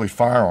 different probably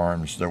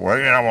firearms that were,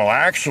 you know, well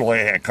actually,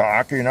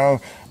 Hancock, you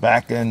know,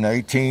 back in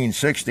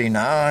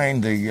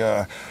 1869,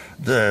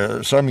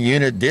 some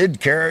unit did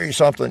carry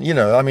something, you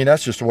know. I mean,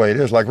 that's just the way it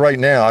is. Like right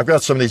now, I've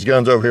got some of these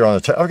guns over here on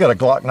the table. I've got a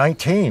Glock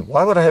 19.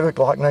 Why would I have a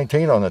Glock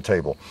 19 on the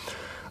table?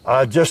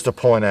 Just to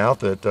point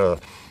out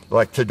that,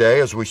 like today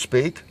as we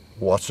speak,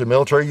 what's the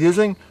military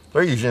using?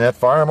 They're using that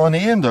firearm on the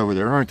end over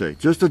there, aren't they?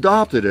 Just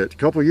adopted it a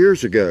couple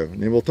years ago,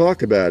 and then we'll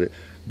talk about it.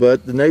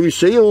 But the Navy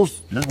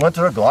SEALs just went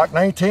to a Glock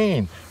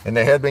 19, and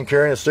they had been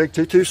carrying a SIG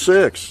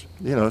 226.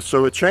 You know,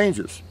 so it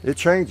changes. It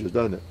changes,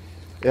 doesn't it?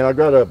 And I've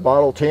got a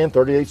Model 10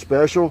 38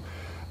 Special.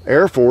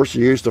 Air Force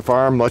used a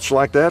firearm much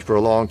like that for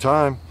a long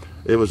time.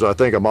 It was, I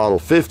think, a Model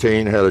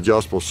 15, had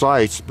adjustable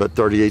sights, but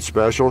 38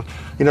 Special.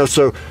 You know,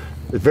 so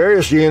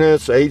various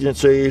units,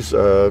 agencies,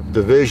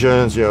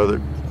 divisions, you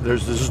know,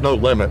 this is no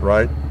limit,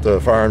 right? The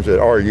firearms that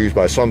are used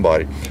by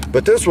somebody.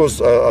 But this was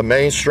a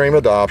mainstream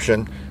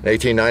adoption,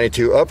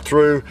 1892 up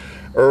through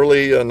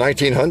early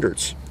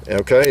 1900s,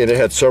 okay? And it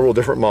had several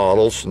different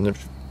models and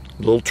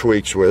little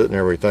tweaks with it and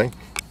everything.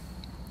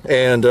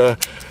 And,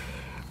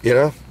 you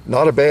know,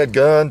 not a bad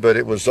gun, but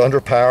it was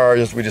underpowered,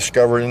 as we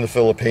discovered in the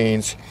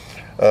Philippines.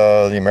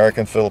 The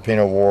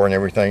American-Filipino War and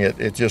everything,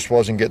 it just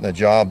wasn't getting the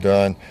job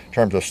done in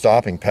terms of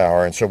stopping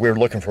power. And so we were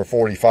looking for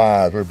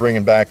 45. We were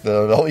bringing back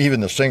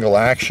even the single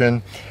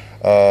action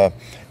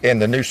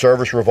and the new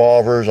service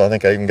revolvers. I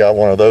think I even got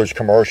one of those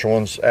commercial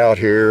ones out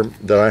here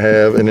that I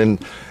have. And then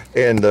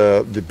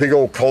the big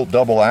old Colt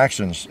double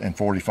actions in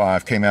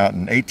 45 came out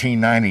in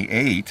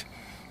 1898.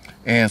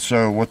 And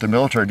so what the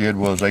military did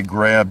was they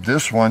grabbed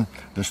this one,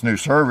 this new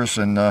service,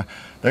 and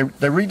they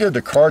redid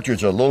the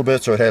cartridge a little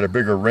bit so it had a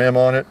bigger rim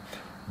on it.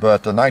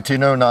 But the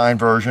 1909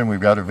 version, we've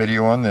got a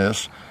video on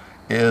this,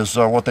 is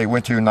what they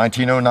went to in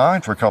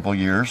 1909 for a couple of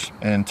years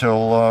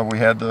until we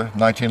had the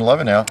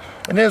 1911 out,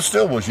 and it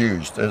still was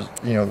used. As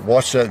you know,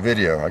 watch that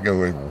video. I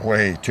go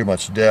way too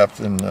much depth,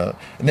 and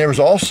there was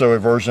also a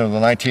version of the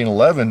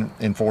 1911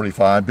 in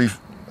 45.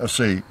 Let's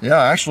see,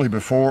 yeah, actually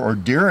before or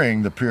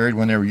during the period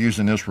when they were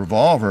using this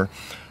revolver.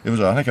 It was,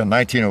 I think, a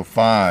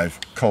 1905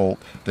 Colt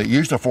that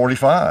used a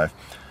 45.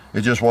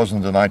 It just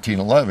wasn't the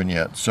 1911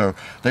 yet. So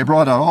they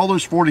brought out all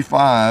those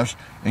 45s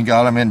and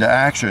got them into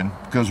action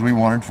because we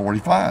wanted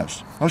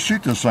 45s. Let's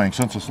shoot this thing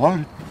since it's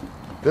loaded.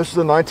 This is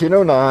the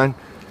 1909.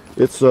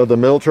 It's the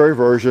military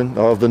version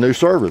of the new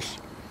service.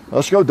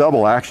 Let's go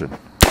double action.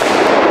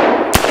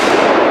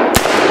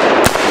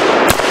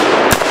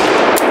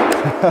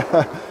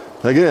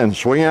 Again,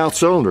 swing out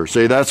cylinder.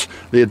 See, that's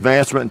the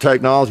advancement in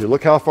technology.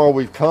 Look how far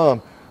we've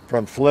come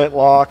from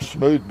flintlock,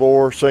 smooth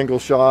bore, single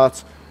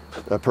shots,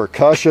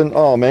 percussion.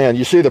 Oh man,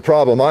 you see the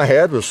problem I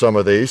had with some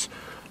of these.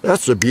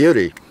 That's the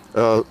beauty.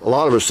 A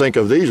lot of us think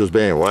of these as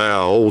being,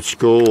 wow, old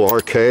school,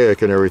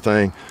 archaic and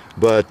everything.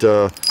 But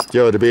you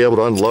know, to be able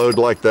to unload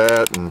like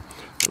that and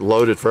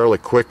load it fairly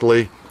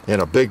quickly in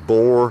a big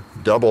bore,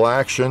 double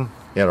action,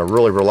 and a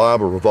really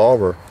reliable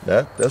revolver,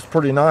 that's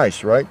pretty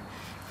nice, right?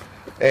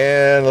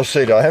 And let's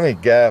see, do I have any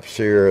gaps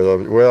here?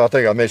 Well, I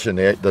think I mentioned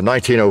the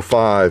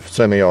 1905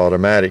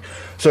 semi-automatic.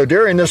 So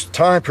during this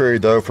time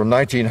period, though, from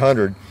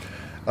 1900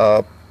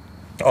 on,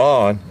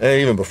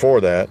 and even before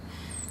that,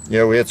 you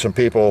know, we had some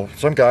people,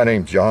 some guy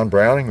named John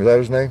Browning, was that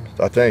his name?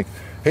 I think.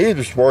 He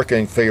was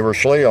working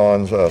feverishly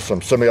on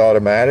some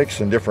semi-automatics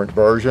and different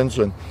versions,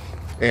 and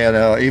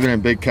even in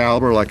big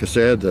caliber, like I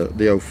said, the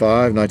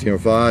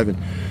 1905,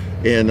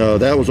 and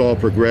that was all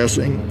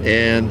progressing.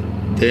 And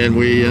then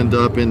we end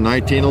up in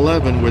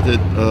 1911 with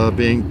it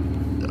being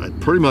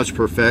pretty much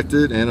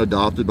perfected and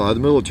adopted by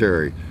the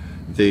military.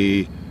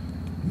 The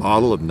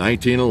model of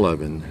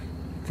 1911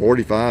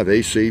 45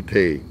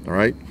 ACP, all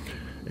right?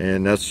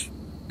 And that's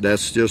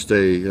just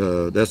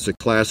that's the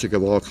classic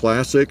of all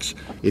classics.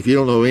 If you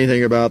don't know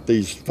anything about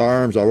these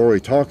firearms I've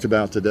already talked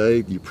about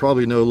today, you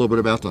probably know a little bit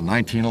about the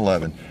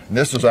 1911. And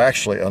this is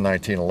actually a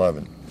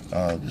 1911.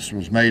 This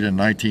was made in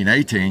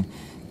 1918.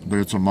 But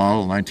it's a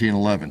model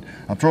 1911.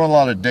 I'm throwing a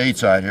lot of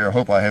dates out here. I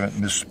hope I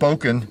haven't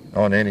misspoken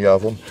on any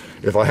of them.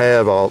 If I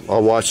have,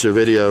 I'll watch the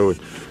video and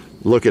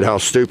look at how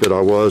stupid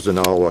I was, and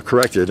I'll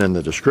correct it in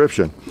the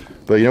description.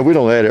 But you know, we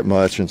don't edit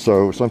much, and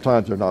so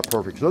sometimes they're not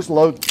perfect. So let's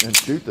load and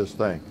shoot this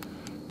thing.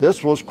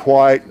 This was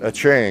quite a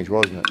change,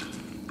 wasn't it?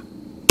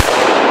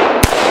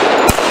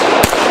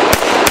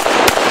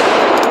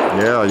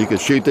 Yeah, you could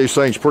shoot these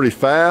things pretty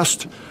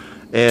fast,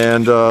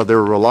 and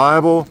they're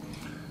reliable.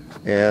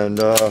 And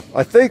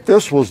I think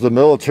this was the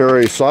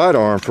military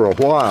sidearm for a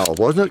while,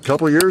 wasn't it? A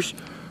couple years?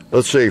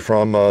 Let's see,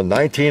 from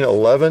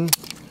 1911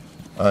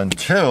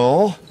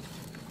 until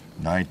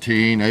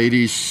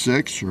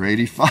 1986 or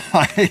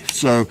 85.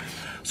 So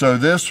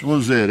this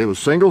was it. It was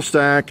single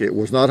stack. It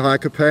was not high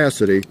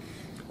capacity,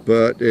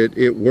 but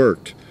it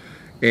worked.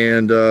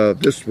 And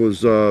this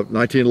was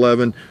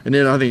 1911, and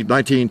then I think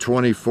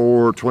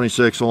 1924,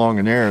 26 along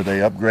in there, they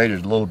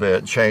upgraded a little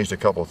bit, changed a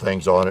couple of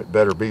things on it.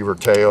 Better beaver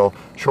tail,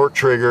 short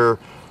trigger,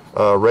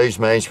 raised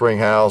mainspring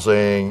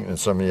housing, and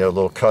some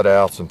little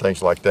cutouts and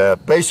things like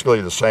that. Basically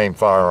the same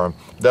firearm.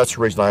 That's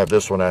the reason I have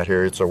this one out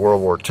here. It's a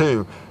World War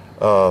II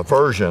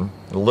version.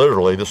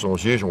 Literally, this one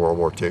was used in World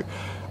War II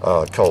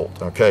Colt.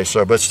 Okay,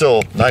 so but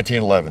still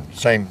 1911,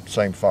 same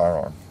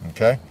firearm.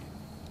 Okay.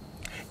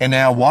 And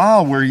now,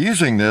 while we're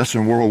using this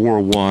in World War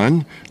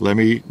I, let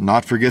me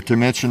not forget to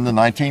mention the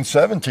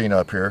 1917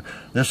 up here.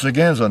 This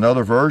again is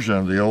another version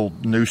of the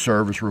old new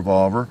service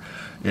revolver.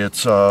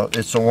 It's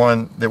the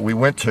one that we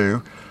went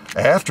to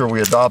after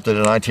we adopted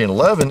in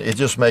 1911. It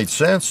just made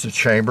sense to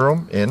chamber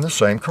them in the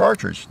same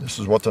cartridge. This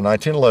is what the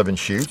 1911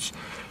 shoots,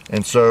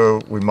 and so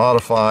we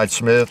modified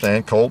Smith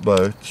and Colt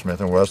both,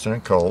 Smith & Wesson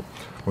and Colt.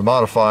 We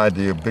modified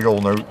the big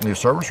old new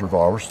service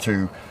revolvers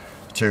to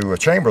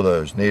chamber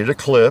those. Needed a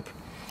clip.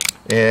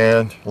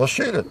 And let's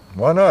shoot it.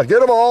 Why not? Get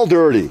them all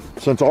dirty,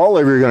 since all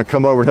of you are going to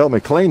come over and help me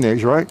clean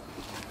these, right?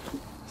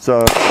 So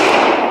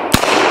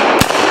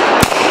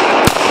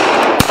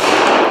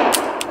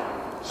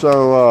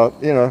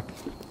you know,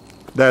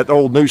 that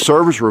old new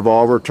service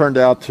revolver turned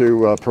out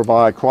to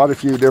provide quite a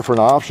few different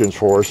options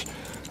for us.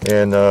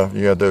 And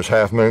you know, those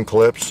half moon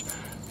clips.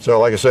 So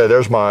like I said,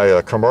 there's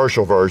my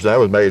commercial version. That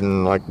was made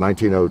in like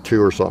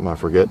 1902 or something, I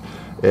forget.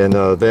 And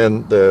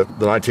then the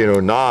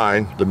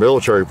 1909, the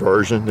military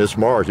version, it's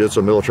marked, it's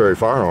a military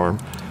firearm.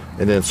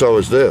 And then so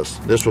is this.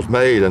 This was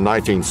made in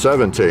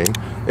 1917.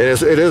 And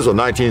it is a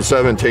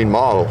 1917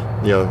 model,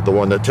 you know, the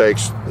one that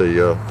takes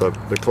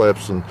the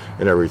clips and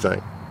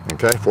everything.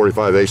 Okay,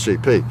 45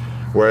 ACP.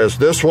 Whereas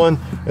this one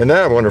and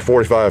that one are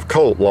 45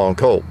 Colt, long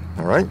Colt.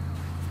 All right.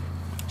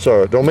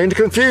 So don't mean to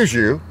confuse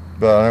you,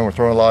 but I know we're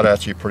throwing a lot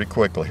at you pretty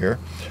quickly here.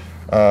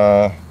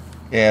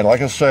 And like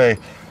I say,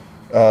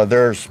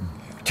 there's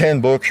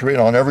 10 books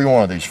written on every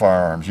one of these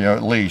firearms, you know,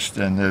 at least,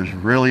 and there's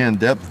really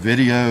in-depth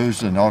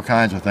videos and all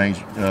kinds of things.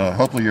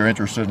 Hopefully you're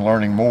interested in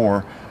learning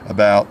more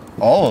about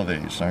all of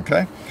these,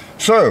 okay?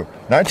 So,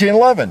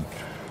 1911.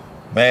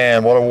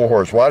 Man, what a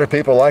warhorse. Why do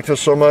people like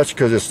this so much?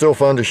 Because it's still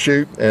fun to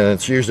shoot, and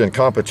it's used in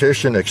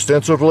competition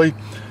extensively.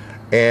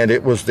 And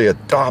it was the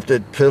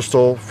adopted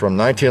pistol from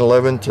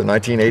 1911 to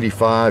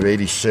 1985,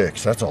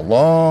 86. That's a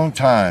long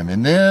time.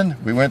 And then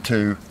we went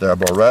to the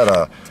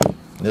Beretta.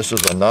 This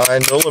is a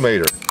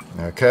 9mm,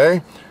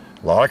 okay?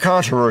 A lot of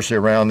controversy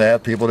around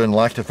that. People didn't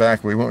like the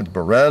fact we went with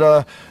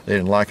Beretta. They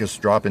didn't like us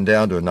dropping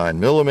down to a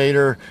 9mm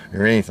or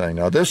anything.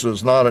 Now, this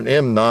is not an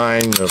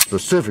M9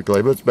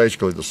 specifically, but it's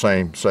basically the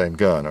same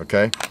gun,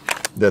 okay,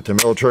 that the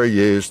military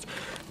used.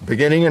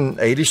 Beginning in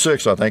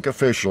 86, I think,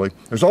 officially.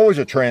 There's always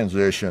a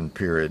transition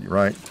period,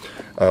 right?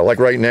 Like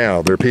right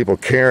now, there are people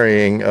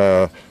carrying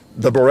the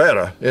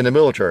Beretta in the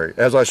military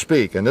as I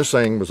speak, and this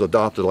thing was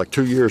adopted like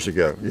 2 years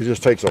ago. It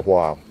just takes a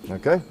while,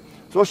 okay?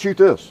 So let's shoot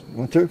this.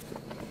 1, 2.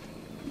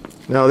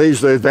 Now the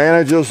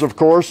advantages, of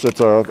course,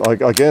 it's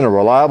again a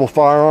reliable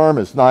firearm.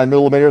 It's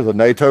 9mm, the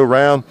NATO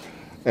round,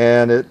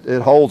 and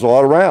it holds a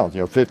lot of rounds,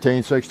 you know,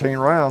 15, 16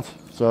 rounds.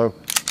 So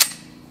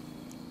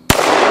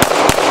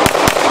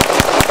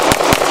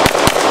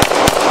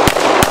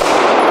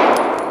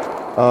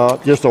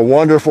just a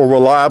wonderful,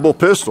 reliable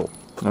pistol,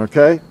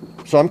 okay?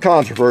 Some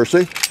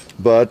controversy,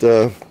 but you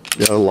know,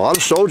 a lot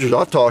of soldiers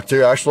I've talked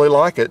to actually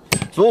like it.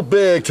 It's a little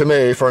big to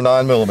me for a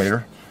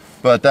 9mm,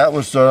 but that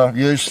was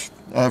used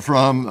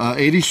from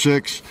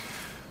 86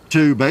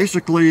 to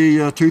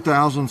basically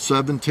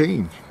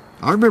 2017.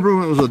 I remember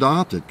when it was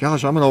adopted.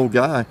 Gosh, I'm an old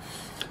guy,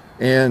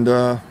 and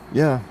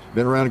yeah,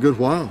 been around a good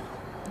while.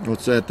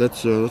 What's that?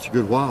 That's a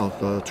good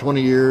while.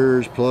 20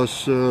 years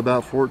plus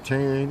about 14.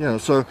 You know,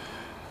 so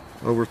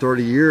over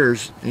 30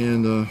 years,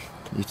 and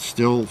it's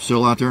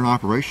still out there in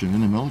operation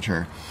in the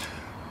military.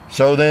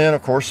 So then,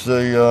 of course,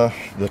 the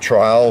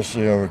trials,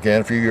 you know,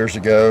 again a few years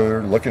ago,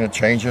 they're looking at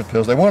changing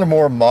pistols. They want a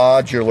more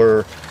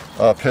modular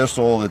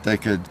pistol that they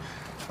could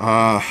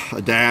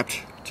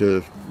adapt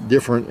to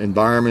different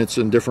environments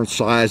and different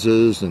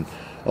sizes and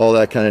all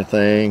that kind of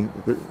thing.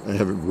 They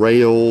have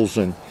rails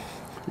and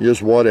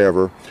just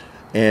whatever.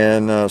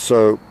 And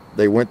so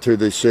they went to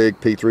the SIG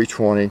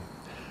P320,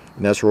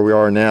 and that's where we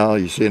are now.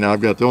 You see, now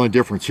I've got the only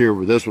difference here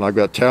with this one, I've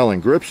got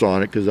Talon grips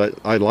on it because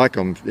I like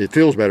them. It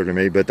feels better to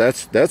me, but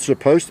that's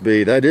supposed to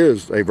be, that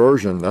is a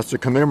version, that's a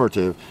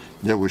commemorative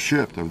that was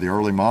shipped of the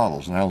early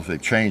models. And I don't know if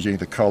they've changed any of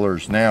the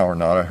colors now or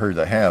not. I heard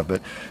they have,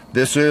 but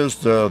this is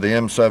the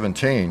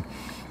M17.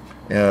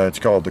 It's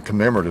called the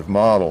commemorative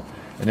model,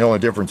 and the only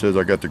difference is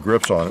I got the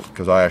grips on it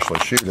because I actually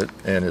shoot it,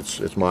 and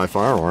it's my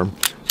firearm.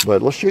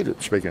 But let's shoot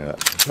it, speaking of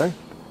that, okay?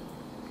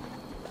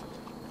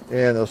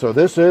 And so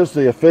this is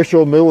the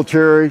official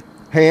military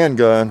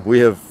handgun. We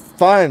have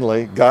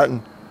finally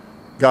gotten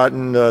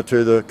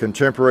to the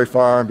contemporary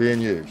firearm being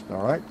used,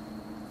 all right?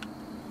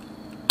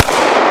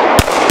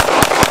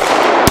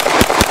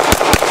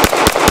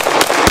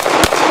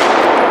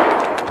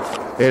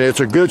 And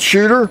it's a good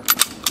shooter,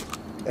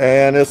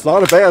 and it's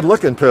not a bad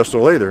looking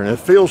pistol either, and it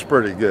feels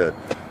pretty good.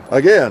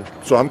 Again,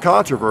 some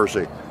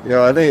controversy. You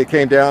know, I think it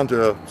came down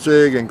to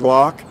SIG and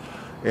Glock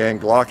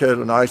had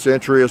a nice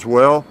entry as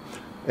well.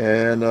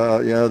 And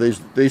you know,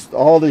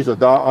 all these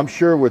I'm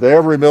sure with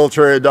every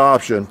military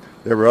adoption,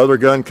 there were other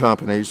gun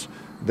companies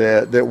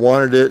that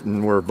wanted it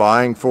and were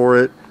vying for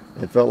it.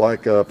 It felt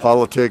like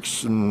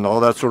politics and all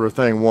that sort of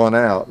thing won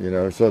out, you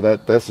know, so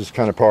this is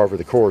kind of par for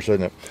the course,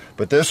 isn't it?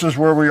 But this is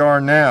where we are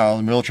now.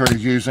 The military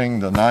is using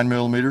the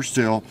 9mm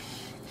still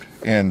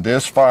in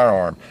this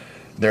firearm.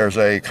 There's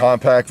a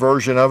compact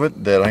version of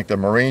it that I think the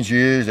Marines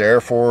use, the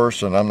Air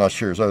Force, and I'm not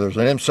sure. So there's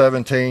an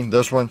M17,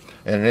 this one,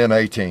 and an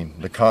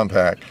M18, the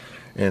compact.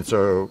 And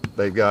so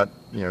they've got,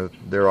 you know,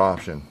 their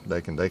option.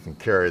 They can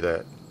carry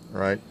that,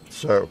 right?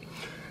 So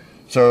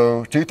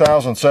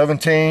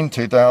 2017,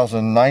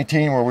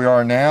 2019, where we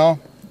are now,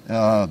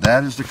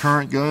 that is the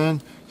current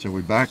gun. So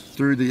we back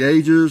through the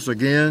ages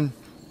again.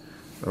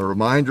 A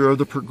reminder of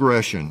the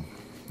progression.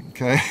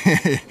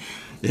 Okay,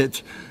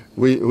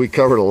 we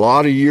covered a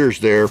lot of years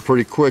there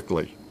pretty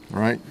quickly,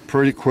 right?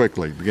 Pretty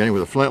quickly, beginning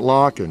with a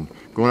flintlock and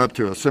going up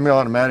to a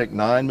semi-automatic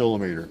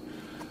 9mm.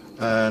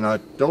 And I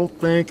don't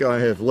think I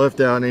have left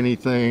out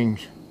anything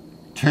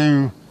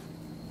too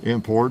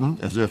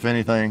important, as if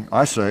anything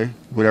I say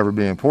would ever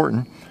be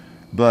important.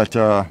 But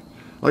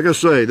like I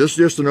say, this is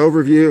just an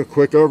overview, a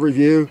quick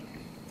overview.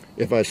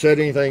 If I said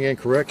anything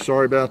incorrect,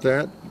 sorry about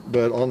that.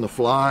 But on the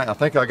fly, I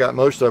think I got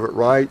most of it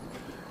right,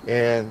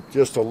 and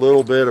just a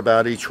little bit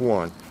about each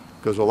one,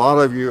 because a lot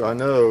of you I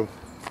know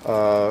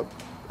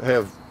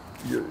have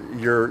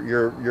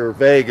you're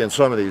vague in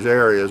some of these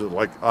areas,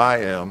 like I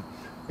am.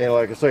 And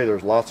like I say,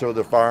 there's lots of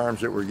other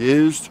firearms that were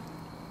used,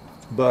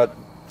 but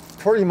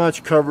pretty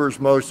much covers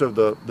most of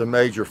the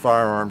major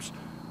firearms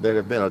that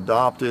have been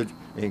adopted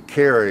and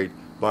carried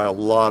by a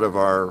lot of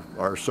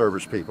our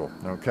service people,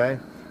 okay?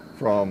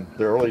 From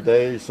the early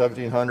days,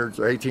 1700s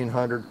or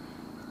 1800,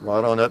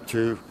 right on up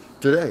to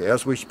today,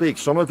 as we speak.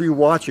 Some of you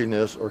watching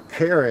this are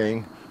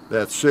carrying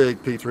that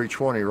SIG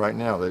P320 right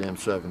now, that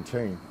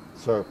M17.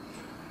 So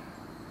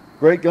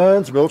great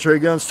guns. Military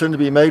guns tend to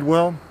be made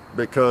well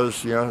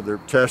because, you know, they're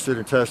tested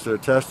and tested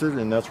and tested,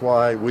 and that's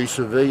why we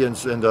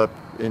civilians end up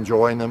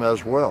enjoying them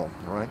as well,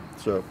 right?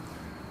 So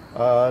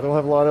I don't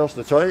have a lot else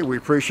to tell you. We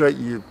appreciate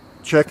you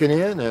checking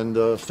in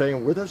and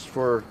staying with us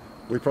for,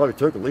 we probably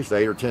took at least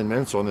 8 or 10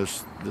 minutes on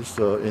this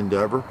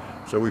endeavor.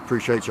 So we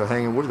appreciate you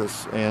hanging with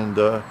us, and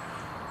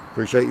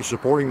appreciate you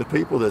supporting the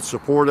people that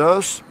support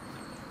us.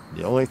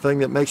 The only thing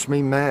that makes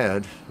me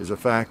mad is the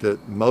fact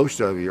that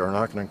most of you are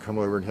not going to come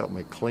over and help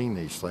me clean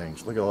these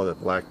things. Look at all that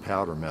black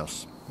powder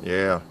mess.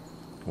 Yeah,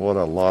 what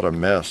a lot of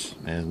mess.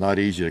 And it's not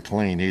easy to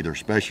clean either,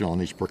 especially on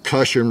these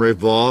percussion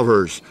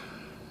revolvers.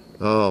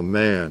 Oh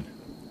man.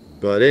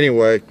 But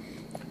anyway,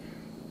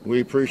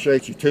 we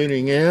appreciate you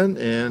tuning in,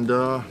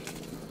 and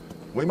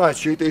we might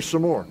shoot these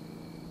some more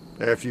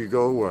after you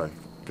go away,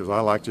 because I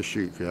like to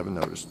shoot, if you haven't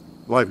noticed.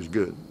 Life is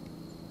good.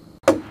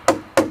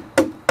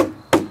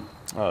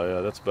 Oh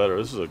yeah, that's better.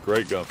 This is a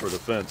great gun for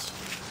defense.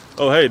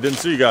 Oh hey, didn't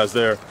see you guys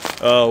there.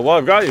 While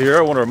I've got you here,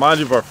 I want to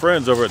remind you of our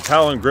friends over at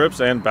Talon Grips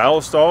and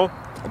Ballistol.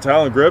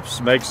 Talon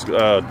Grips makes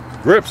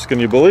grips, can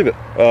you believe it,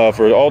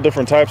 for all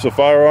different types of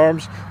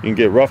firearms. You can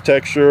get rough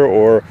texture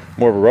or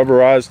more of a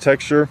rubberized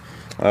texture.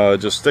 It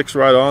just sticks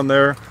right on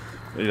there.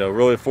 You know,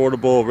 really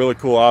affordable, really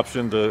cool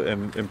option to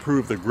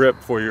improve the grip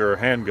for your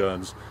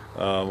handguns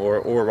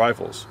or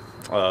rifles.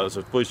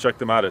 So please check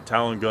them out at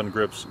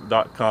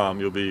talongungrips.com.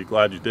 You'll be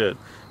glad you did.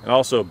 And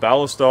also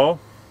Ballistol.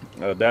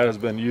 Dad has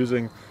been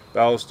using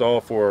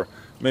Ballistol for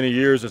many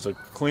years. It's a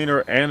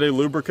cleaner and a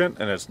lubricant,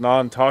 and it's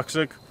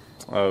non-toxic.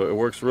 It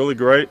works really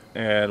great,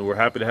 and we're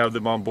happy to have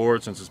them on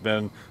board since it's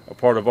been a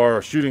part of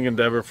our shooting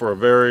endeavor for a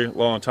very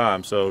long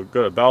time. So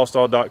go to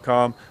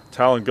ballistol.com,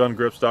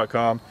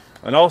 talongungrips.com.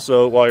 And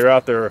also, while you're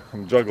out there,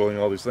 I'm juggling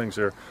all these things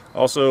here.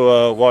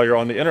 Also, while you're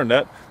on the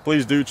internet,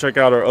 please do check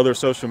out our other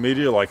social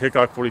media like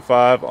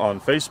Hickok45 on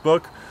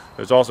Facebook.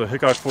 There's also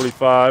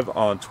Hickok45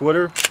 on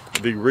Twitter,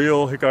 The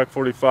Real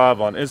Hickok45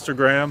 on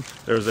Instagram.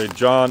 There's a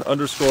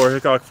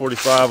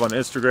John_Hickok45 on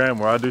Instagram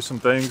where I do some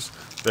things.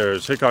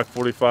 There's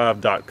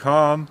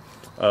Hickok45.com.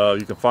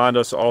 You can find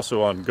us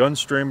also on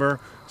Gunstreamer.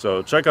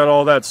 So check out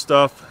all that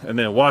stuff and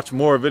then watch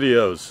more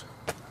videos.